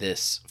see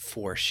this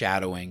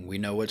foreshadowing. We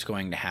know what's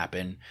going to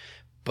happen,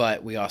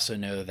 but we also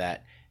know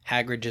that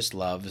Hagrid just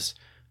loves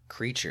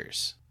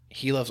creatures.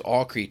 He loves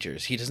all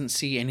creatures. He doesn't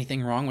see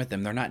anything wrong with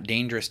them. They're not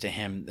dangerous to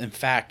him. In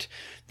fact,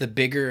 the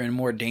bigger and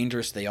more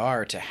dangerous they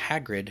are to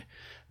Hagrid,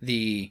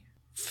 the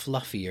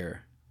fluffier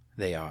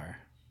they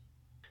are.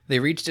 They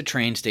reached a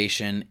train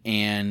station,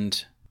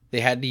 and they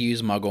had to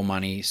use Muggle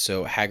money,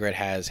 so Hagrid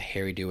has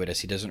Harry do it,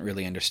 as he doesn't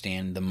really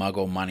understand the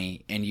Muggle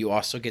money. And you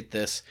also get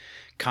this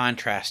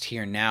contrast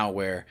here now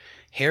where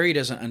Harry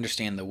doesn't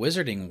understand the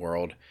wizarding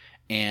world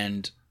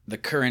and the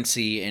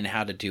currency and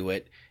how to do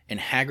it, and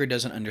Hagrid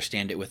doesn't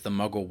understand it with the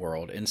Muggle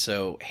world, and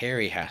so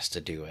Harry has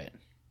to do it.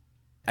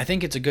 I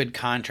think it's a good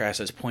contrast,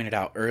 as pointed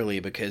out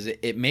early, because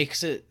it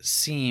makes it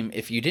seem,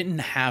 if you didn't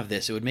have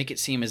this, it would make it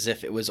seem as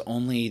if it was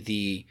only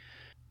the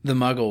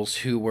Muggles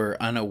who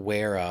were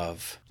unaware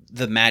of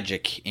the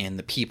magic and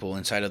the people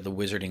inside of the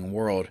wizarding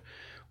world,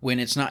 when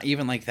it's not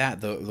even like that.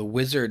 The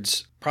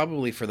wizards,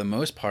 probably for the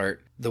most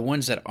part, the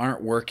ones that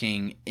aren't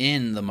working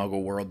in the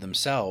Muggle world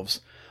themselves,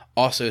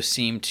 also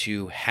seem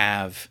to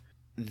have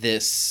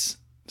this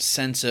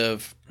sense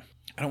of,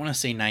 I don't want to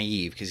say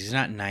naive, because he's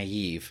not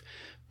naive,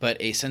 but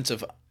a sense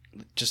of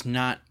just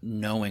not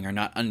knowing or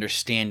not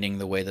understanding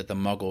the way that the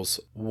Muggles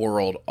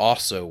world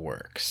also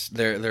works.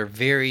 They're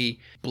very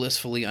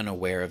blissfully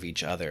unaware of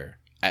each other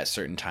at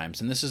certain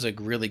times. And this is a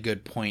really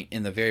good point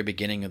in the very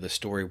beginning of the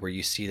story where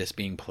you see this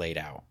being played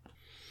out.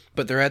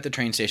 But they're at the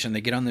train station,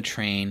 they get on the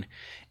train,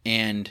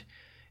 and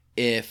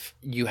if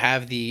you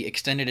have the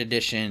extended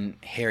edition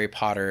Harry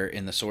Potter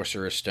and the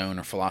Sorcerer's Stone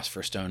or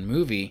Philosopher's Stone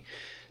movie,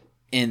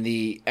 in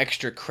the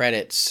extra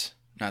credits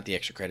not the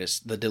extra credits,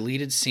 the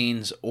deleted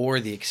scenes or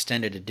the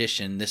extended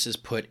edition, this is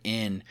put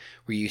in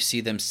where you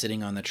see them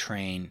sitting on the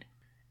train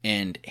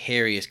and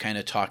Harry is kind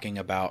of talking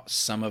about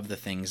some of the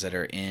things that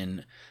are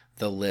in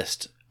the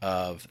list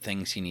of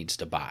things he needs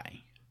to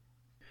buy.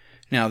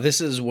 Now,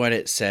 this is what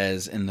it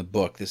says in the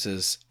book. This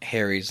is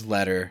Harry's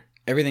letter,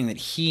 everything that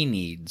he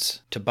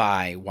needs to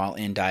buy while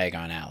in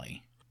Diagon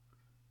Alley.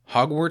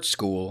 Hogwarts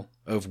School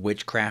of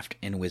Witchcraft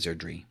and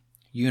Wizardry.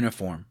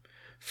 Uniform.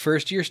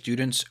 First-year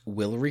students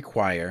will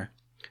require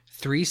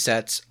 3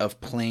 sets of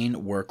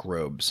plain work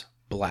robes,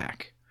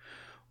 black.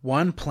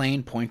 1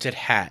 plain pointed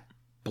hat,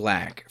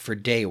 black, for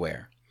day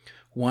wear.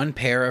 1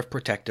 pair of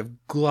protective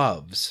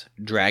gloves,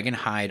 dragon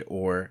hide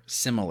or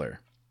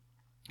similar.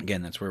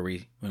 Again, that's where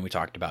when we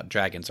talked about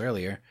dragons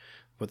earlier,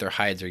 what their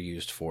hides are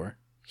used for.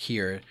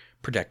 Here,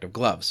 protective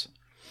gloves.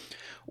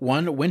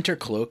 1 winter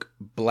cloak,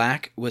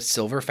 black with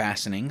silver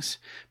fastenings.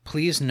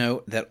 Please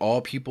note that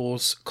all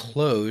pupils'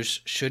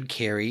 clothes should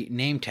carry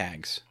name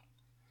tags.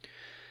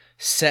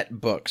 Set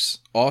books.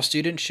 All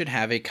students should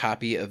have a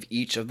copy of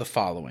each of the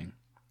following.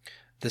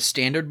 The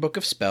Standard Book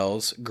of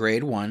Spells,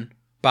 Grade 1,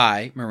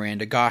 by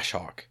Miranda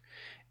Goshawk.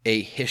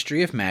 A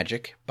History of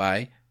Magic,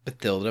 by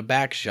Bathilda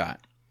Bagshot.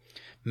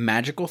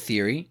 Magical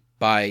Theory,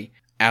 by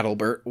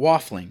Adalbert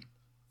Waffling.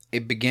 A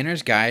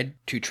Beginner's Guide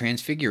to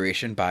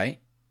Transfiguration, by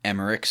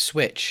Emmerich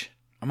Switch.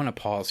 I'm going to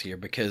pause here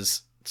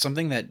because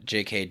something that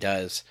JK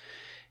does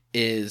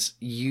is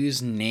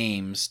use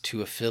names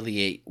to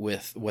affiliate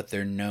with what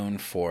they're known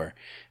for.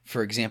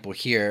 For example,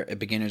 here, A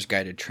Beginner's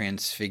Guide to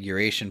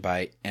Transfiguration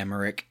by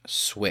Emmerich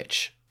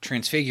Switch.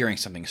 Transfiguring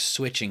something,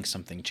 switching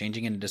something,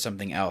 changing it into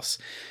something else.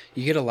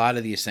 You get a lot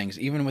of these things,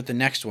 even with the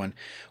next one,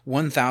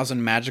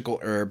 1,000 Magical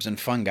Herbs and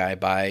Fungi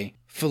by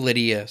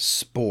Philidia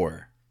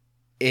Spore.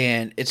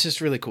 And it's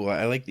just really cool.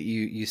 I like that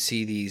you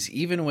see these,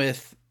 even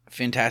with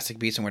Fantastic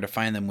Beasts and Where to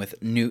Find Them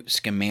with Newt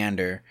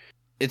Scamander.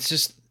 It's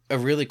just a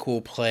really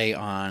cool play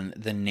on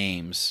the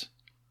names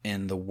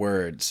and the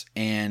words.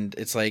 And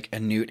it's like a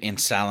newt and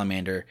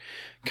salamander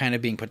kind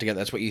of being put together.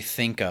 That's what you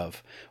think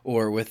of.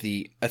 Or with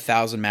the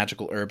 1,000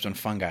 Magical Herbs and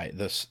Fungi,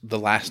 the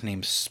last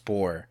name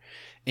Spore.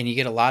 And you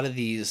get a lot of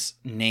these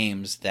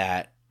names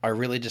that are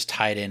really just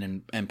tied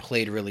in and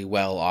played really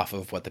well off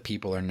of what the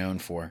people are known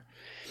for.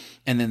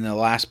 And then the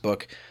last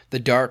book, The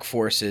Dark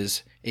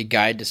Forces, A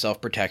Guide to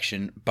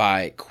Self-Protection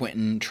by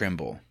Quentin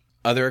Trimble.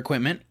 Other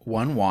equipment,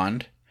 1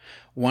 wand,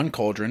 1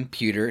 cauldron,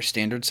 pewter,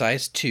 standard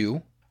size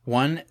 2,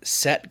 1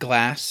 set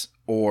glass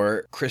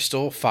or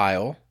crystal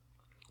phial,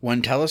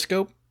 1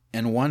 telescope,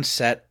 and 1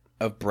 set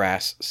of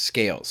brass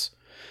scales.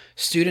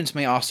 Students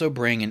may also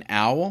bring an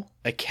owl,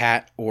 a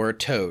cat, or a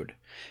toad.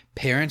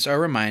 Parents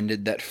are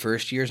reminded that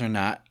first years are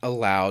not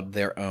allowed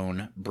their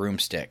own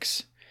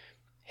broomsticks.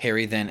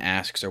 Harry then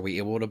asks, are we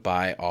able to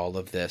buy all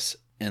of this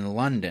in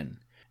London?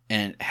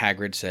 And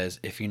Hagrid says,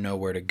 if you know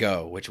where to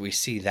go, which we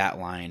see that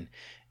line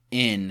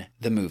in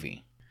the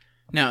movie.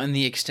 Now, in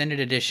the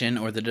extended edition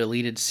or the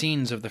deleted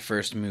scenes of the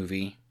first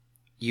movie,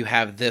 you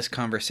have this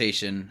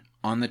conversation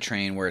on the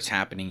train where it's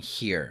happening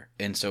here.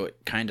 And so it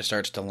kind of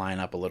starts to line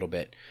up a little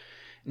bit.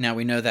 Now,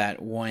 we know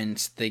that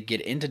once they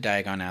get into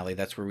Diagon Alley,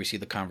 that's where we see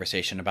the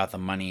conversation about the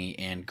money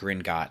and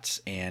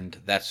Gringotts. And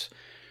that's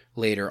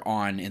later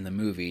on in the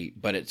movie,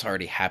 but it's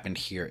already happened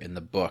here in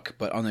the book.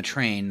 But on the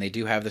train, they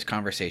do have this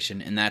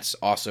conversation, and that's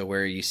also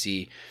where you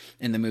see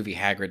in the movie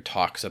Hagrid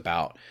talks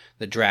about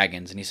the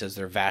dragons, and he says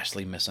they're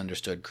vastly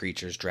misunderstood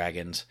creatures,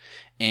 dragons,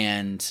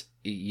 and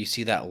you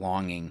see that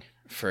longing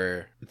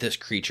for this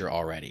creature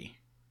already.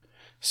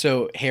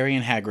 So Harry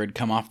and Hagrid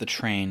come off the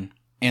train,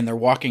 and they're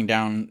walking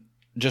down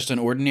just an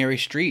ordinary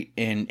street,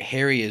 and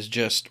Harry is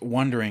just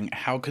wondering,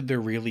 how could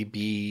there really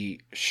be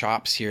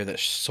shops here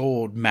that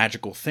sold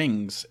magical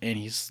things? And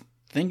he's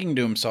thinking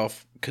to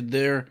himself, could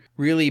there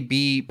really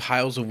be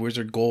piles of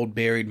wizard gold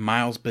buried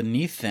miles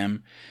beneath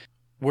them?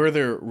 Were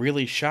there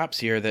really shops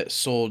here that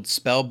sold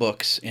spell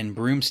books and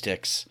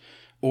broomsticks?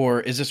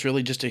 Or is this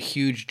really just a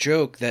huge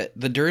joke that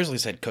the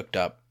Dursleys had cooked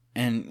up?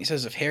 And he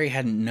says if Harry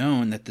hadn't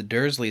known that the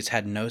Dursleys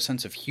had no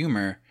sense of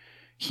humor,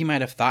 he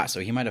might have thought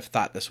so. He might have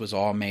thought this was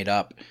all made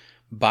up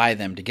by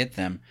them to get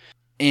them.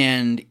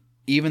 And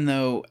even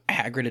though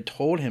Hagrid had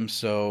told him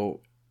so,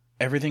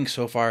 everything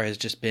so far has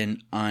just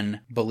been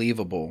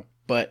unbelievable.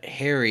 But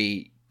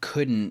Harry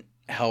couldn't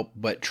help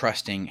but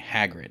trusting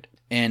Hagrid.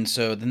 And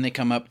so then they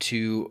come up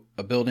to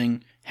a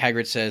building.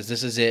 Hagrid says,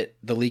 this is it,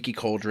 the Leaky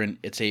Cauldron.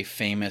 It's a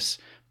famous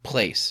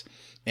place.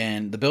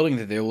 And the building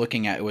that they're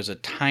looking at, it was a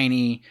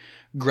tiny,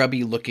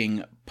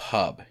 grubby-looking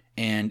pub.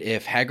 And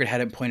if Hagrid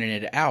hadn't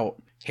pointed it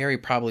out, Harry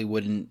probably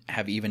wouldn't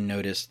have even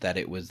noticed that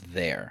it was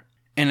there.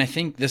 And I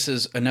think this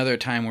is another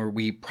time where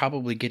we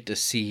probably get to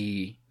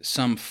see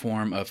some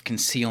form of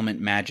concealment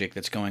magic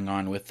that's going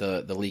on with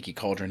the Leaky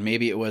Cauldron.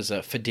 Maybe it was a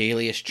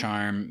Fidelius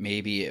charm.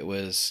 Maybe it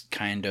was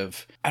kind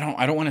of... I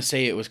don't want to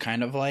say it was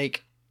kind of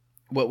like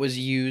what was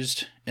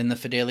used in the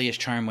Fidelius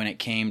charm when it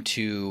came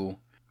to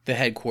the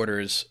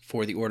headquarters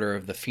for the Order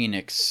of the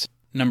Phoenix,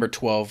 number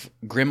 12,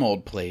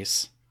 Grimold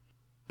Place.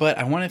 But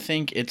I want to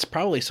think it's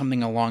probably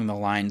something along the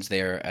lines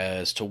there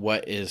as to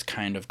what is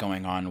kind of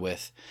going on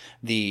with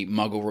the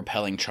Muggle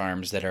repelling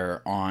charms that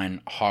are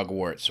on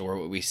Hogwarts, or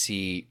what we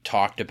see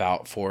talked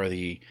about for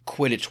the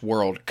Quidditch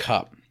World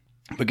Cup.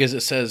 Because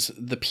it says,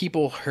 the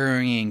people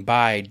hurrying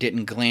by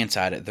didn't glance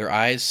at it. Their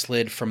eyes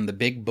slid from the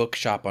big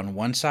bookshop on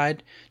one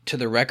side to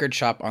the record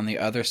shop on the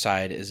other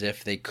side, as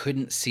if they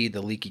couldn't see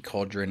the Leaky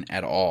Cauldron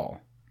at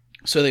all.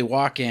 So they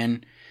walk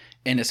in,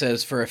 and it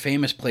says, for a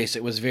famous place,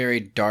 it was very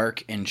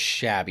dark and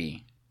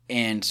shabby.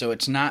 And so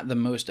it's not the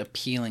most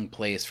appealing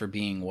place for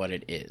being what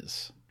it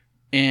is.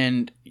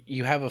 And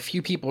you have a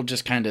few people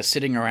just kind of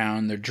sitting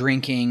around. They're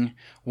drinking.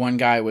 One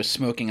guy was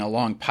smoking a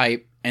long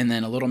pipe. And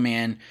then a little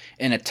man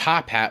in a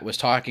top hat was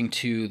talking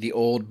to the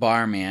old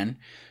barman,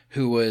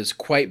 who was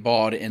quite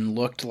bald and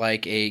looked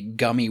like a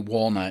gummy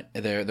walnut.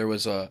 There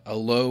was a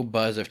low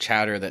buzz of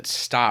chatter that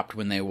stopped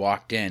when they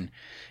walked in.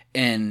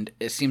 And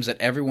it seems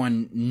that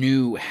everyone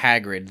knew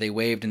Hagrid. They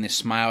waved and they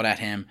smiled at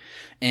him.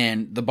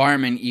 And the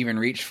barman even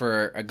reached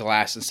for a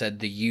glass and said,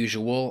 "The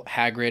usual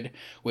Hagrid,"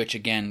 which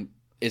again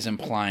is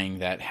implying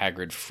that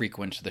Hagrid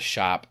frequents the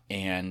shop,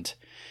 and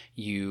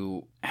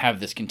you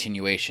have this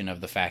continuation of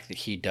the fact that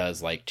he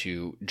does like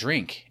to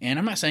drink. And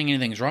I'm not saying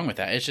anything's wrong with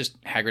that. It's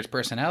just Hagrid's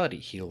personality.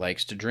 He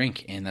likes to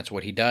drink, and that's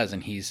what he does.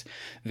 And he's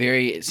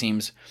very, it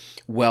seems,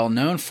 well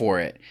known for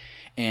it.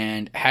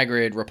 And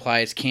Hagrid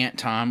replies, "Can't,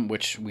 Tom,"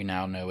 which we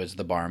now know is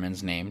the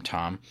barman's name,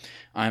 Tom.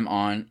 "I'm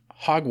on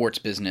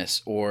Hogwarts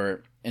business,"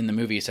 or in the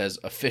movie it says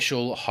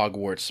official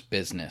Hogwarts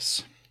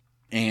business.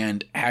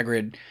 And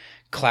Hagrid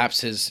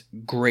claps his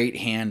great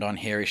hand on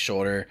Harry's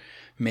shoulder,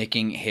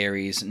 making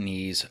Harry's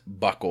knees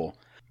buckle.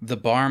 The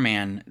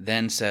barman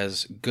then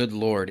says, "Good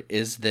Lord,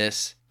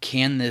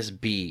 can this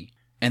be?"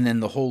 And then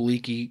the whole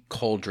Leaky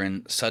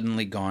Cauldron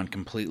suddenly gone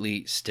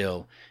completely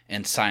still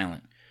and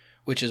silent,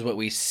 which is what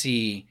we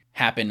see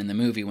happen in the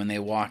movie when they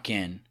walk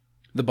in.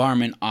 The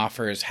barman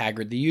offers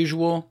Hagrid the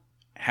usual.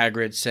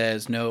 Hagrid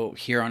says, "No,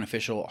 here on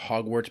official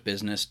Hogwarts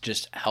business,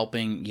 just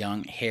helping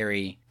young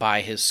Harry buy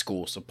his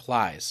school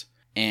supplies."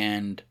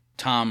 And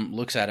Tom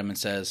looks at him and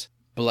says,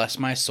 "Bless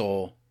my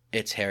soul,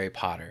 it's Harry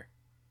Potter."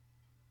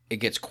 It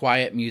gets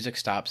quiet, music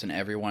stops, and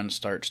everyone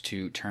starts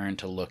to turn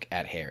to look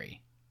at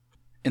Harry.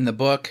 In the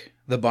book,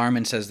 the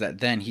barman says that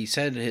then he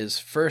said his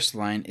first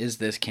line,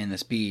 can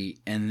this be?"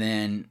 And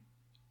then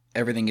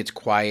everything gets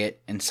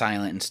quiet and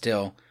silent and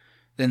still.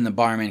 Then the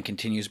barman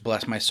continues,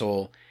 "Bless my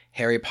soul,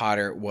 Harry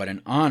Potter, what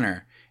an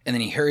honor." And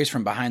then he hurries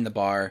from behind the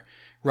bar,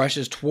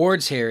 rushes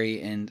towards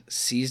Harry and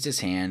seized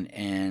his hand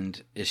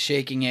and is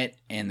shaking it,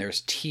 and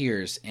there's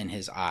tears in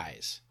his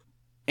eyes.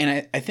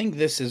 And I think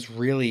this is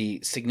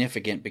really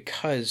significant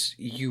because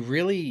you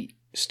really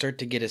start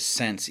to get a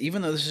sense,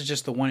 even though this is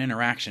just the one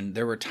interaction,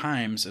 there were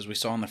times, as we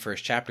saw in the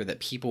first chapter,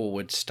 that people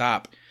would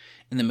stop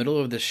in the middle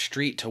of the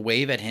street to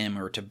wave at him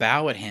or to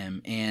bow at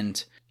him,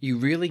 and you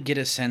really get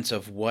a sense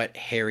of what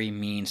Harry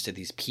means to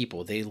these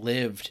people. They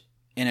lived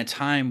in a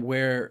time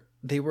where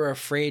they were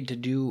afraid to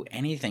do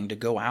anything, to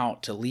go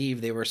out, to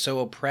leave. They were so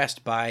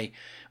oppressed by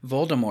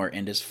Voldemort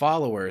and his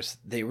followers.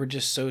 They were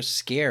just so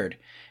scared.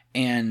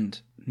 And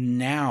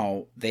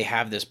now they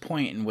have this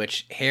point in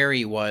which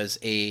Harry was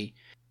a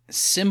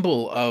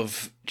symbol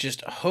of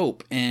just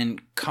hope and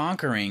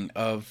conquering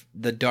of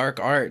the dark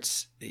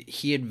arts.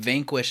 He had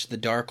vanquished the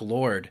Dark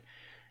Lord.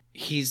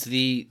 He's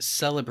the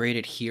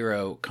celebrated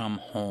hero come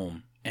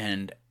home,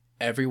 and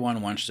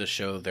everyone wants to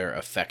show their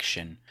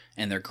affection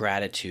and their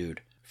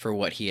gratitude for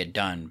what he had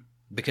done,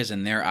 because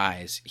in their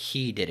eyes,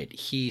 he did it.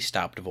 He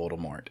stopped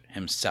Voldemort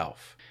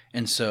himself.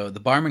 And so the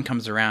barman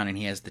comes around and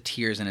he has the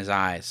tears in his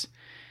eyes,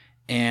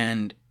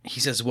 and he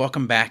says,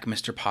 "Welcome back,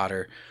 Mr.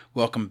 Potter.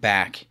 Welcome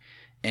back."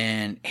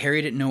 And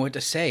Harry didn't know what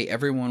to say.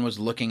 Everyone was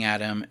looking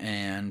at him,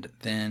 and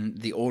then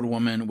the old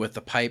woman with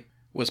the pipe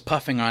was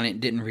puffing on it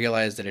and didn't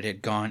realize that it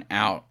had gone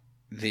out.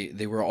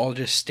 They were all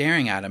just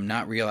staring at him,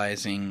 not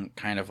realizing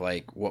kind of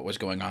like what was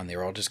going on. They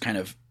were all just kind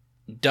of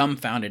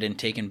dumbfounded and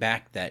taken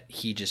back that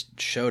he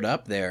just showed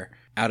up there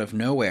out of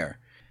nowhere.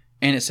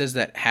 And it says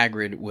that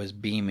Hagrid was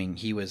beaming.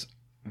 He was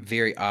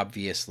very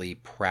obviously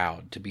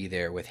proud to be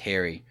there with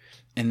Harry.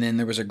 And then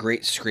there was a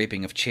great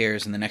scraping of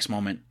chairs, and the next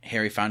moment,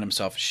 Harry found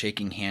himself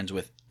shaking hands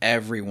with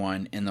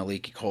everyone in the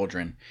Leaky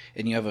Cauldron.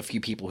 And you have a few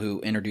people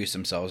who introduce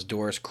themselves.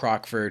 Doris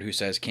Crockford, who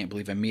says, "Can't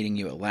believe I'm meeting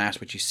you at last,"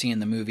 which you see in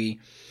the movie.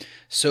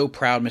 "So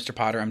proud, Mr.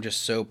 Potter. I'm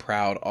just so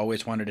proud.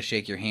 Always wanted to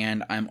shake your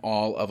hand. I'm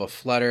all of a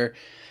flutter."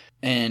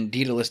 And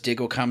Daedalus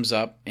Diggle comes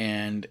up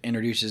and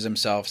introduces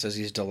himself, says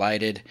he's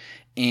delighted.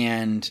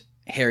 And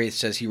Harry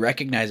says he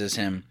recognizes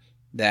him,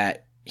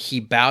 that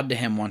he bowed to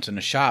him once in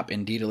a shop,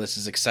 and Daedalus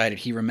is excited.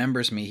 He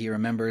remembers me. He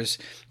remembers.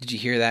 Did you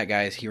hear that,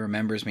 guys? He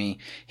remembers me.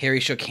 Harry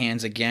shook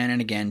hands again and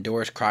again.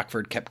 Doris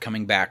Crockford kept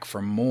coming back for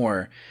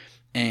more,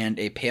 and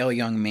a pale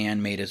young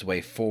man made his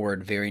way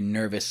forward very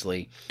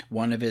nervously.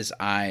 One of his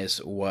eyes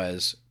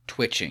was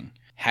twitching.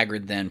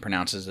 Hagrid then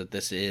pronounces that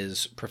this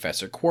is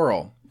Professor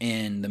Quirrell.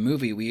 In the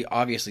movie, we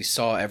obviously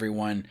saw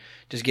everyone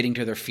just getting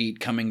to their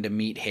feet, coming to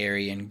meet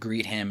Harry and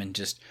greet him, and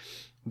just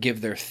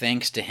give their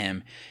thanks to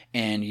him.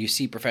 And you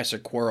see Professor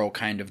Quirrell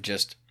kind of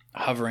just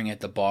hovering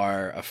at the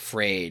bar,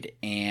 afraid,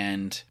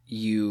 and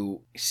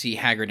you see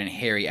Hagrid and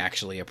Harry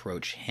actually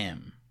approach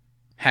him.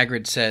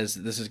 Hagrid says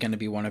this is going to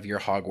be one of your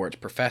Hogwarts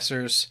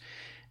professors,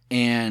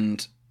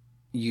 and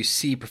you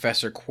see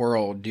Professor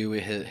Quirrell do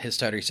his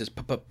stutter. He says,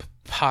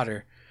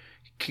 Potter,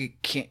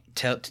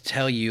 can't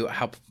tell you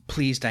how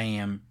pleased I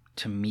am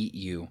to meet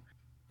you.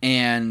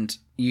 And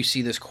you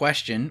see this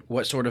question,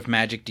 what sort of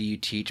magic do you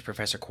teach,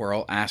 Professor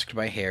Quirrell, asked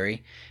by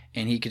Harry,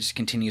 and he just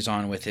continues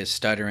on with his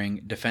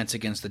stuttering, defense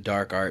against the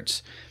dark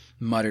arts,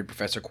 muttered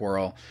Professor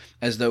Quirrell,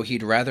 as though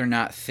he'd rather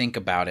not think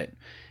about it.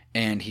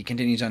 And he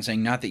continues on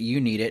saying, not that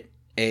you need it,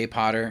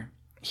 Potter?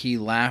 He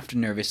laughed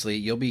nervously.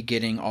 You'll be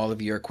getting all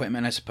of your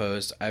equipment, I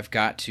suppose. I've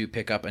got to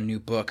pick up a new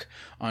book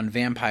on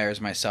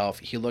vampires myself.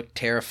 He looked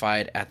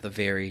terrified at the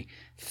very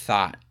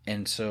thought.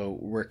 And so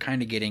we're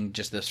kind of getting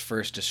just this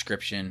first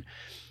description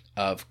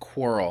of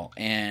Quirrell.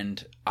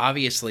 And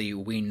obviously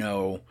we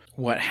know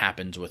what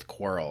happens with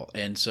Quirrell.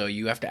 And so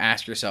you have to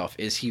ask yourself,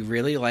 is he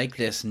really like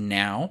this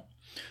now?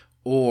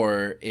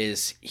 Or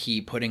is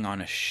he putting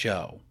on a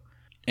show?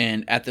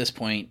 And at this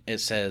point, it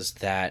says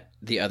that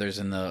the others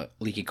in the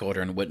Leaky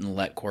Cauldron wouldn't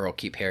let Quirrell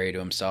keep Harry to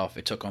himself.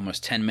 It took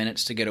almost 10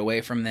 minutes to get away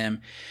from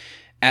them.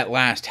 At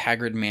last,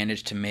 Hagrid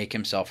managed to make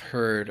himself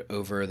heard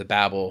over the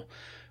babble.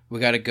 We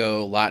gotta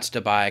go, lots to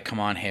buy, come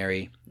on,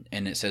 Harry.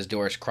 And it says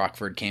Doris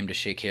Crockford came to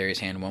shake Harry's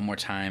hand one more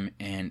time,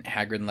 and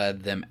Hagrid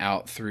led them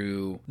out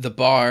through the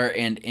bar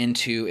and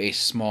into a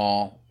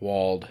small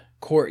walled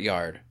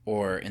courtyard,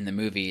 or in the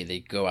movie they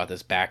go out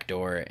this back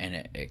door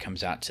and it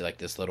comes out to like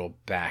this little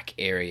back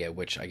area,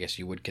 which I guess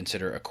you would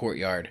consider a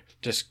courtyard,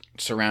 just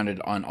surrounded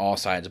on all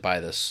sides by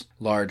this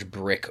large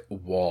brick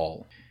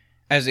wall.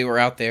 As they were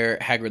out there,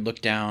 Hagrid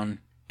looked down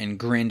and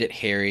grinned at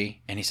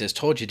Harry, and he says,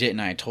 told you, didn't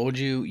I? Told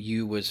you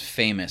you was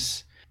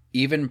famous.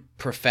 Even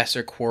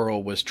Professor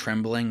Quirrell was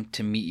trembling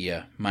to meet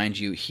you. Mind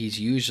you,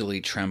 he's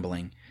usually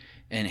trembling.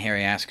 And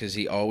Harry asks, is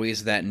he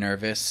always that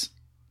nervous?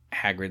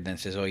 Hagrid then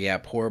says, oh yeah,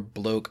 poor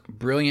bloke,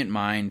 brilliant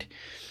mind.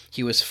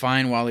 He was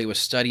fine while he was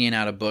studying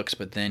out of books,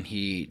 but then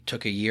he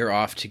took a year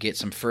off to get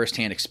some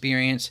first-hand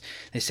experience.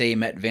 They say he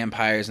met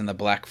vampires in the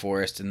Black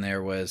Forest, and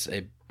there was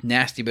a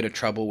nasty bit of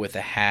trouble with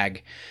a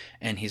hag,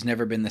 and he's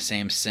never been the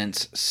same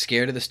since.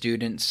 Scared of the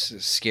students,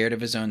 scared of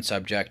his own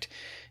subject.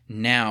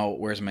 Now,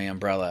 where's my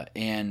umbrella?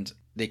 And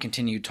they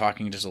continue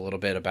talking just a little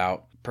bit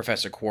about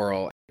Professor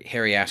Quirrell.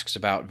 Harry asks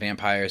about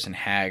vampires and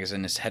hags,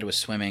 and his head was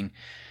swimming,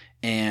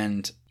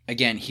 and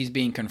again, he's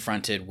being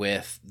confronted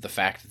with the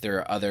fact that there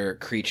are other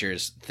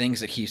creatures, things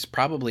that he's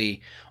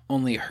probably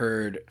only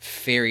heard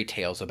fairy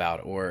tales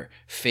about or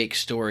fake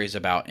stories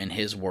about in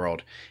his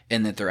world,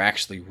 and that they're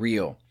actually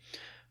real.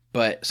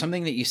 But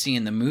something that you see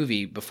in the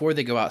movie, before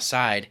they go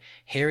outside,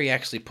 Harry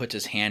actually puts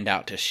his hand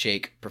out to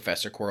shake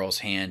Professor Quirrell's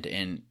hand,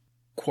 and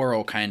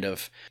Quirrell kind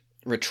of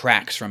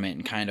retracts from it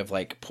and kind of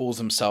like pulls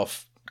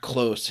himself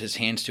close, his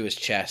hands to his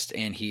chest,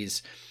 and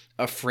he's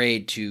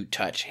afraid to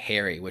touch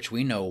Harry, which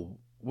we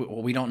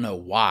don't know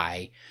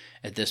why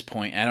at this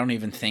point. I don't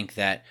even think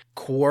that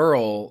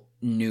Quirrell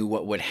knew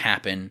what would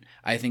happen.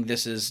 I think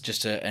this is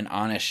just an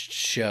honest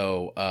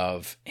show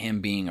of him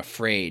being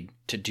afraid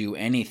to do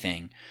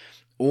anything.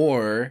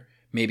 Or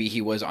maybe he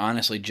was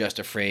honestly just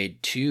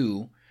afraid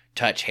to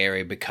touch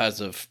Harry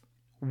because of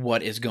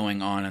what is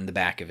going on in the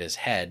back of his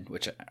head,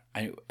 which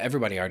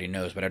everybody already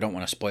knows, but I don't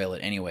want to spoil it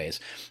anyways.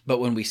 But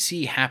when we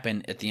see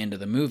happen at the end of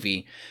the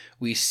movie,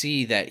 we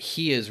see that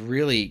he is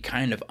really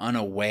kind of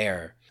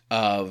unaware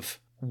of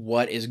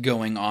what is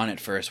going on at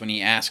first. When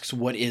he asks,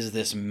 what is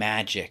this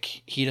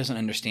magic? He doesn't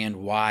understand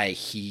why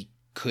he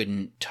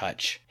couldn't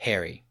touch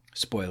Harry.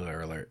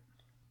 Spoiler alert.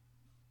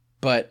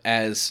 But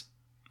as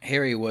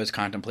Harry was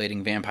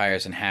contemplating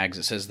vampires and hags,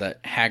 it says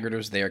that Hagrid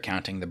was there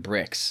counting the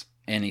bricks.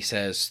 And he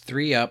says,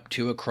 3 up,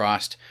 2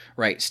 across.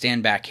 Right,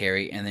 stand back,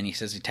 Harry. And then he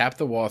says he tapped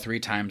the wall 3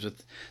 times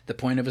with the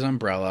point of his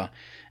umbrella.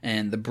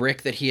 And the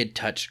brick that he had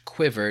touched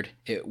quivered.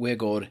 It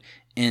wiggled.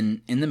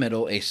 In the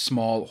middle, a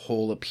small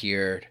hole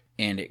appeared,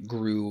 and it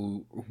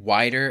grew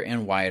wider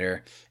and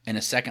wider, and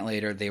a second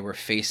later they were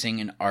facing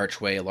an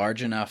archway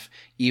large enough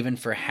even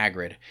for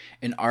Hagrid,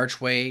 an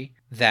archway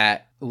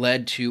that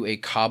led to a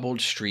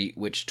cobbled street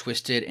which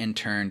twisted and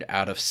turned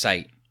out of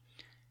sight.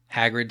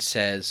 Hagrid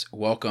says,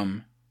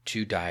 welcome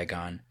to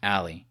Diagon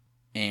Alley.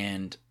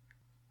 And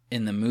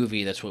in the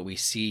movie, that's what we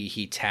see.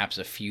 He taps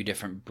a few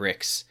different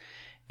bricks,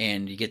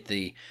 and you get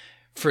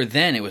for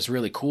then, it was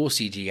really cool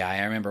CGI.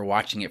 I remember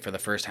watching it for the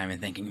first time and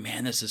thinking,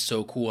 man, this is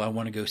so cool. I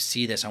want to go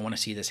see this. I want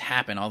to see this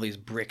happen. All these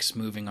bricks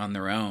moving on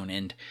their own.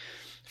 And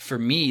for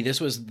me,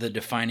 this was the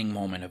defining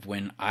moment of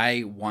when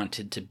I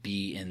wanted to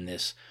be in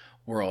this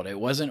world. It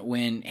wasn't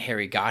when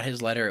Harry got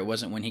his letter. It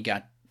wasn't when he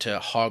got to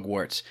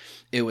Hogwarts.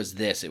 It was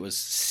this. It was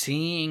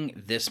seeing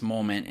this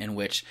moment in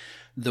which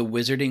the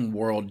wizarding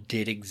world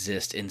did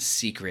exist in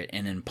secret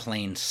and in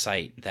plain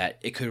sight, that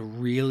it could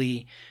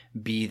really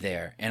be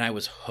there. And I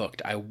was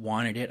hooked. I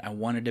wanted it. I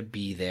wanted to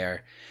be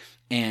there.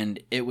 And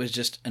it was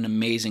just an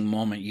amazing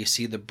moment. You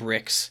see the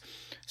bricks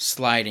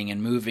sliding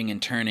and moving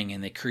and turning,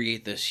 and they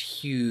create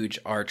this huge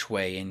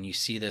archway, and you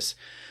see this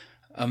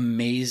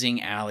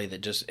amazing alley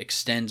that just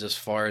extends as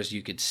far as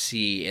you could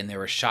see, and there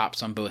were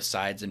shops on both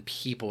sides and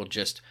people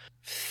just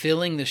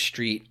filling the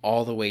street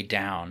all the way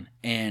down.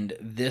 And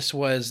this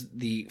was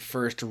the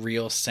first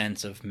real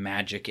sense of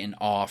magic and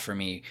awe for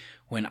me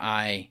when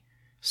I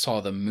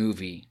saw the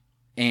movie.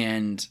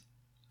 And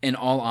in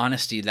all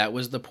honesty, that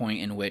was the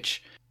point in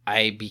which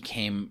I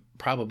became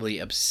probably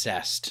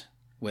obsessed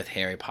with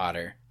Harry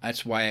Potter.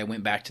 That's why I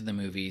went back to the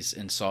movies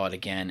and saw it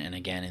again and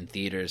again in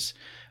theaters.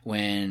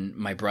 When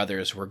my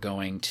brothers were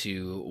going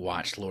to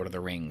watch Lord of the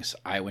Rings,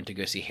 I went to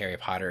go see Harry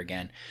Potter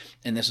again.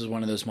 And this was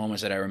one of those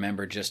moments that I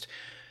remember just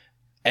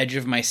edge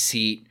of my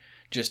seat,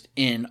 just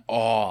in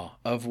awe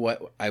of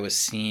what I was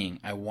seeing.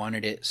 I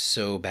wanted it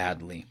so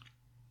badly.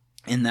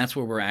 And that's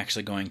where we're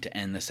actually going to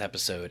end this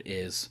episode,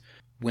 is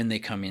when they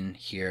come in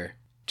here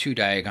to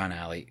Diagon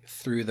Alley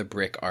through the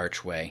brick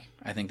archway.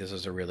 I think this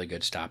is a really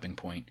good stopping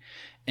point.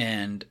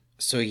 And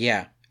so,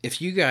 yeah,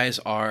 if you guys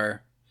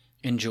are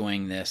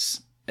enjoying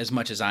this as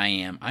much as I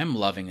am, I'm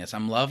loving this.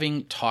 I'm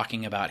loving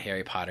talking about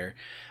Harry Potter.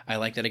 I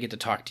like that I get to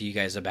talk to you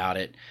guys about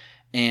it.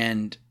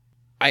 And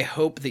I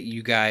hope that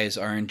you guys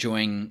are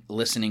enjoying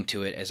listening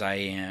to it as I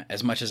am,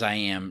 as much as I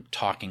am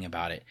talking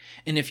about it.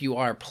 And if you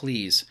are,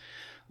 please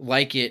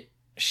like it,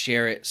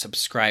 share it,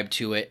 subscribe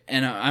to it.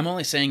 And I'm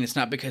only saying this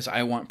not because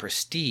I want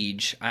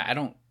prestige. I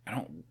don't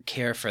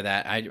care for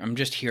that. I'm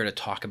just here to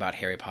talk about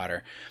Harry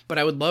Potter. But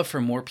I would love for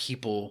more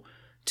people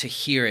to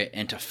hear it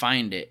and to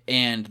find it.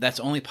 And that's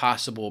only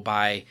possible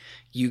by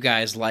you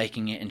guys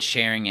liking it and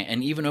sharing it.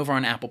 And even over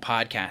on Apple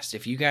Podcasts,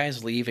 if you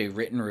guys leave a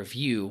written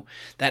review,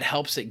 that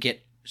helps it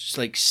get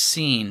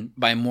seen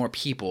by more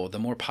people. The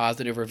more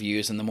positive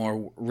reviews and the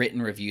more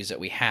written reviews that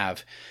we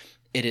have,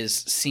 it is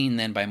seen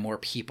then by more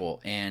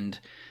people. And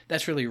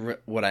that's really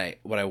what I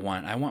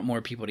want. I want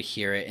more people to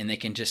hear it, and they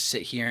can just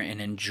sit here and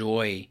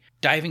enjoy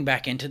diving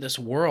back into this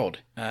world,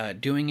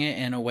 doing it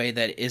in a way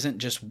that isn't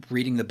just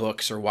reading the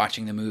books or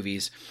watching the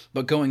movies,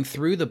 but going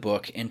through the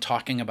book and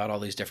talking about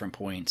all these different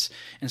points.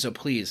 And so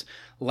please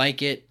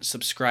like it,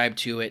 subscribe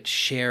to it,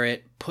 share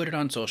it, put it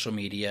on social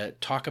media,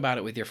 talk about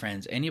it with your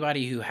friends.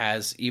 Anybody who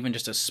has even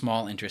just a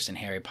small interest in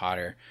Harry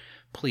Potter,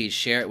 please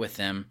share it with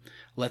them.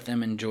 Let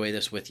them enjoy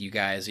this with you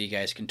guys. You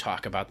guys can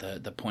talk about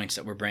the points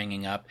that we're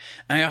bringing up.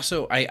 And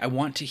I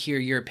want to hear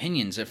your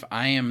opinions. If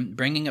I am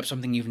bringing up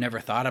something you've never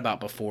thought about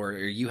before, or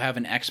you have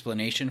an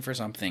explanation for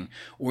something,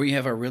 or you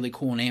have a really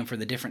cool name for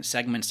the different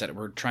segments that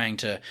we're trying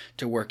to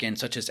work in,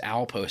 such as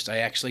Owl Post. I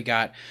actually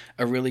got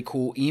a really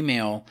cool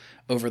email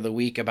over the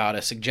week about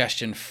a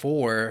suggestion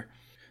for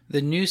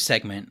the news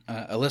segment.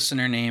 A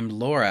listener named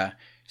Laura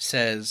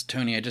says,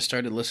 Tony, I just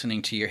started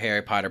listening to your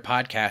Harry Potter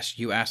podcast.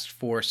 You asked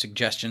for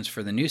suggestions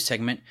for the news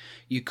segment.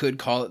 You could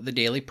call it the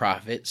Daily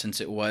Prophet, since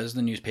it was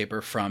the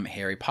newspaper from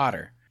Harry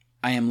Potter.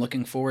 I am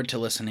looking forward to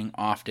listening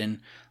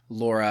often.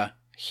 Laura,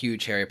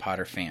 huge Harry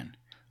Potter fan.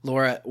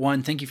 Laura,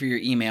 one, thank you for your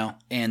email.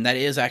 And that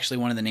is actually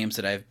one of the names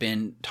that I've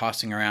been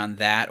tossing around,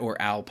 that or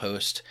Owl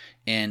Post.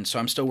 And so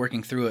I'm still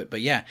working through it.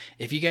 But yeah,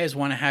 if you guys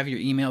want to have your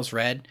emails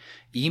read,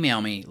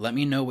 email me. Let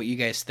me know what you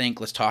guys think.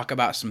 Let's talk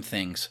about some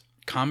things.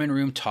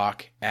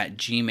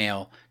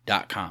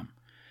 commonroomtalk@gmail.com.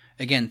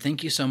 Again,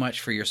 thank you so much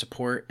for your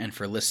support and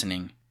for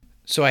listening.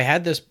 So I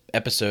had this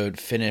episode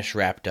finished,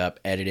 wrapped up,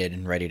 edited,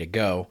 and ready to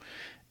go.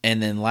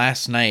 And then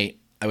last night,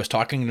 I was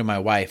talking to my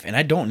wife, and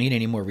I don't need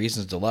any more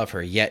reasons to love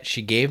her, yet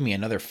she gave me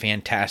another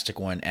fantastic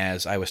one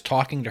as I was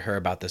talking to her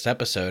about this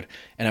episode,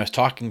 and I was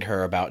talking to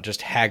her about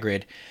just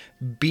Hagrid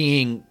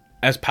being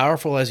as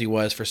powerful as he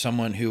was for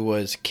someone who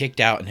was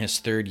kicked out in his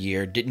third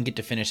year, didn't get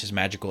to finish his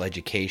magical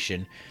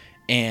education,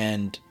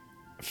 and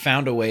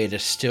found a way to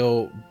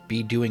still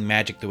be doing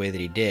magic the way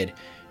that he did.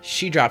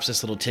 She drops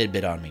this little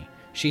tidbit on me.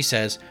 She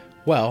says,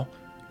 well,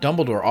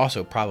 Dumbledore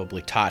also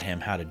probably taught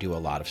him how to do a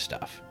lot of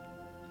stuff.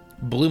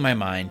 Blew my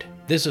mind.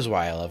 This is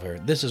why I love her.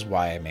 This is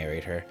why I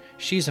married her.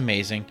 She's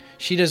amazing.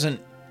 She doesn't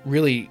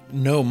really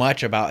know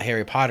much about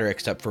Harry Potter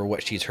except for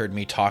what she's heard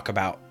me talk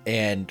about,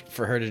 and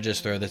for her to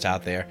just throw this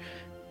out there,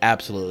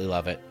 absolutely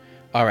love it.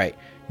 All right,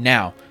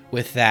 now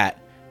with that,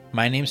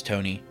 my name's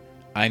Tony.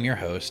 I'm your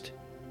host.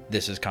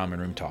 This is Common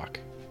Room Talk.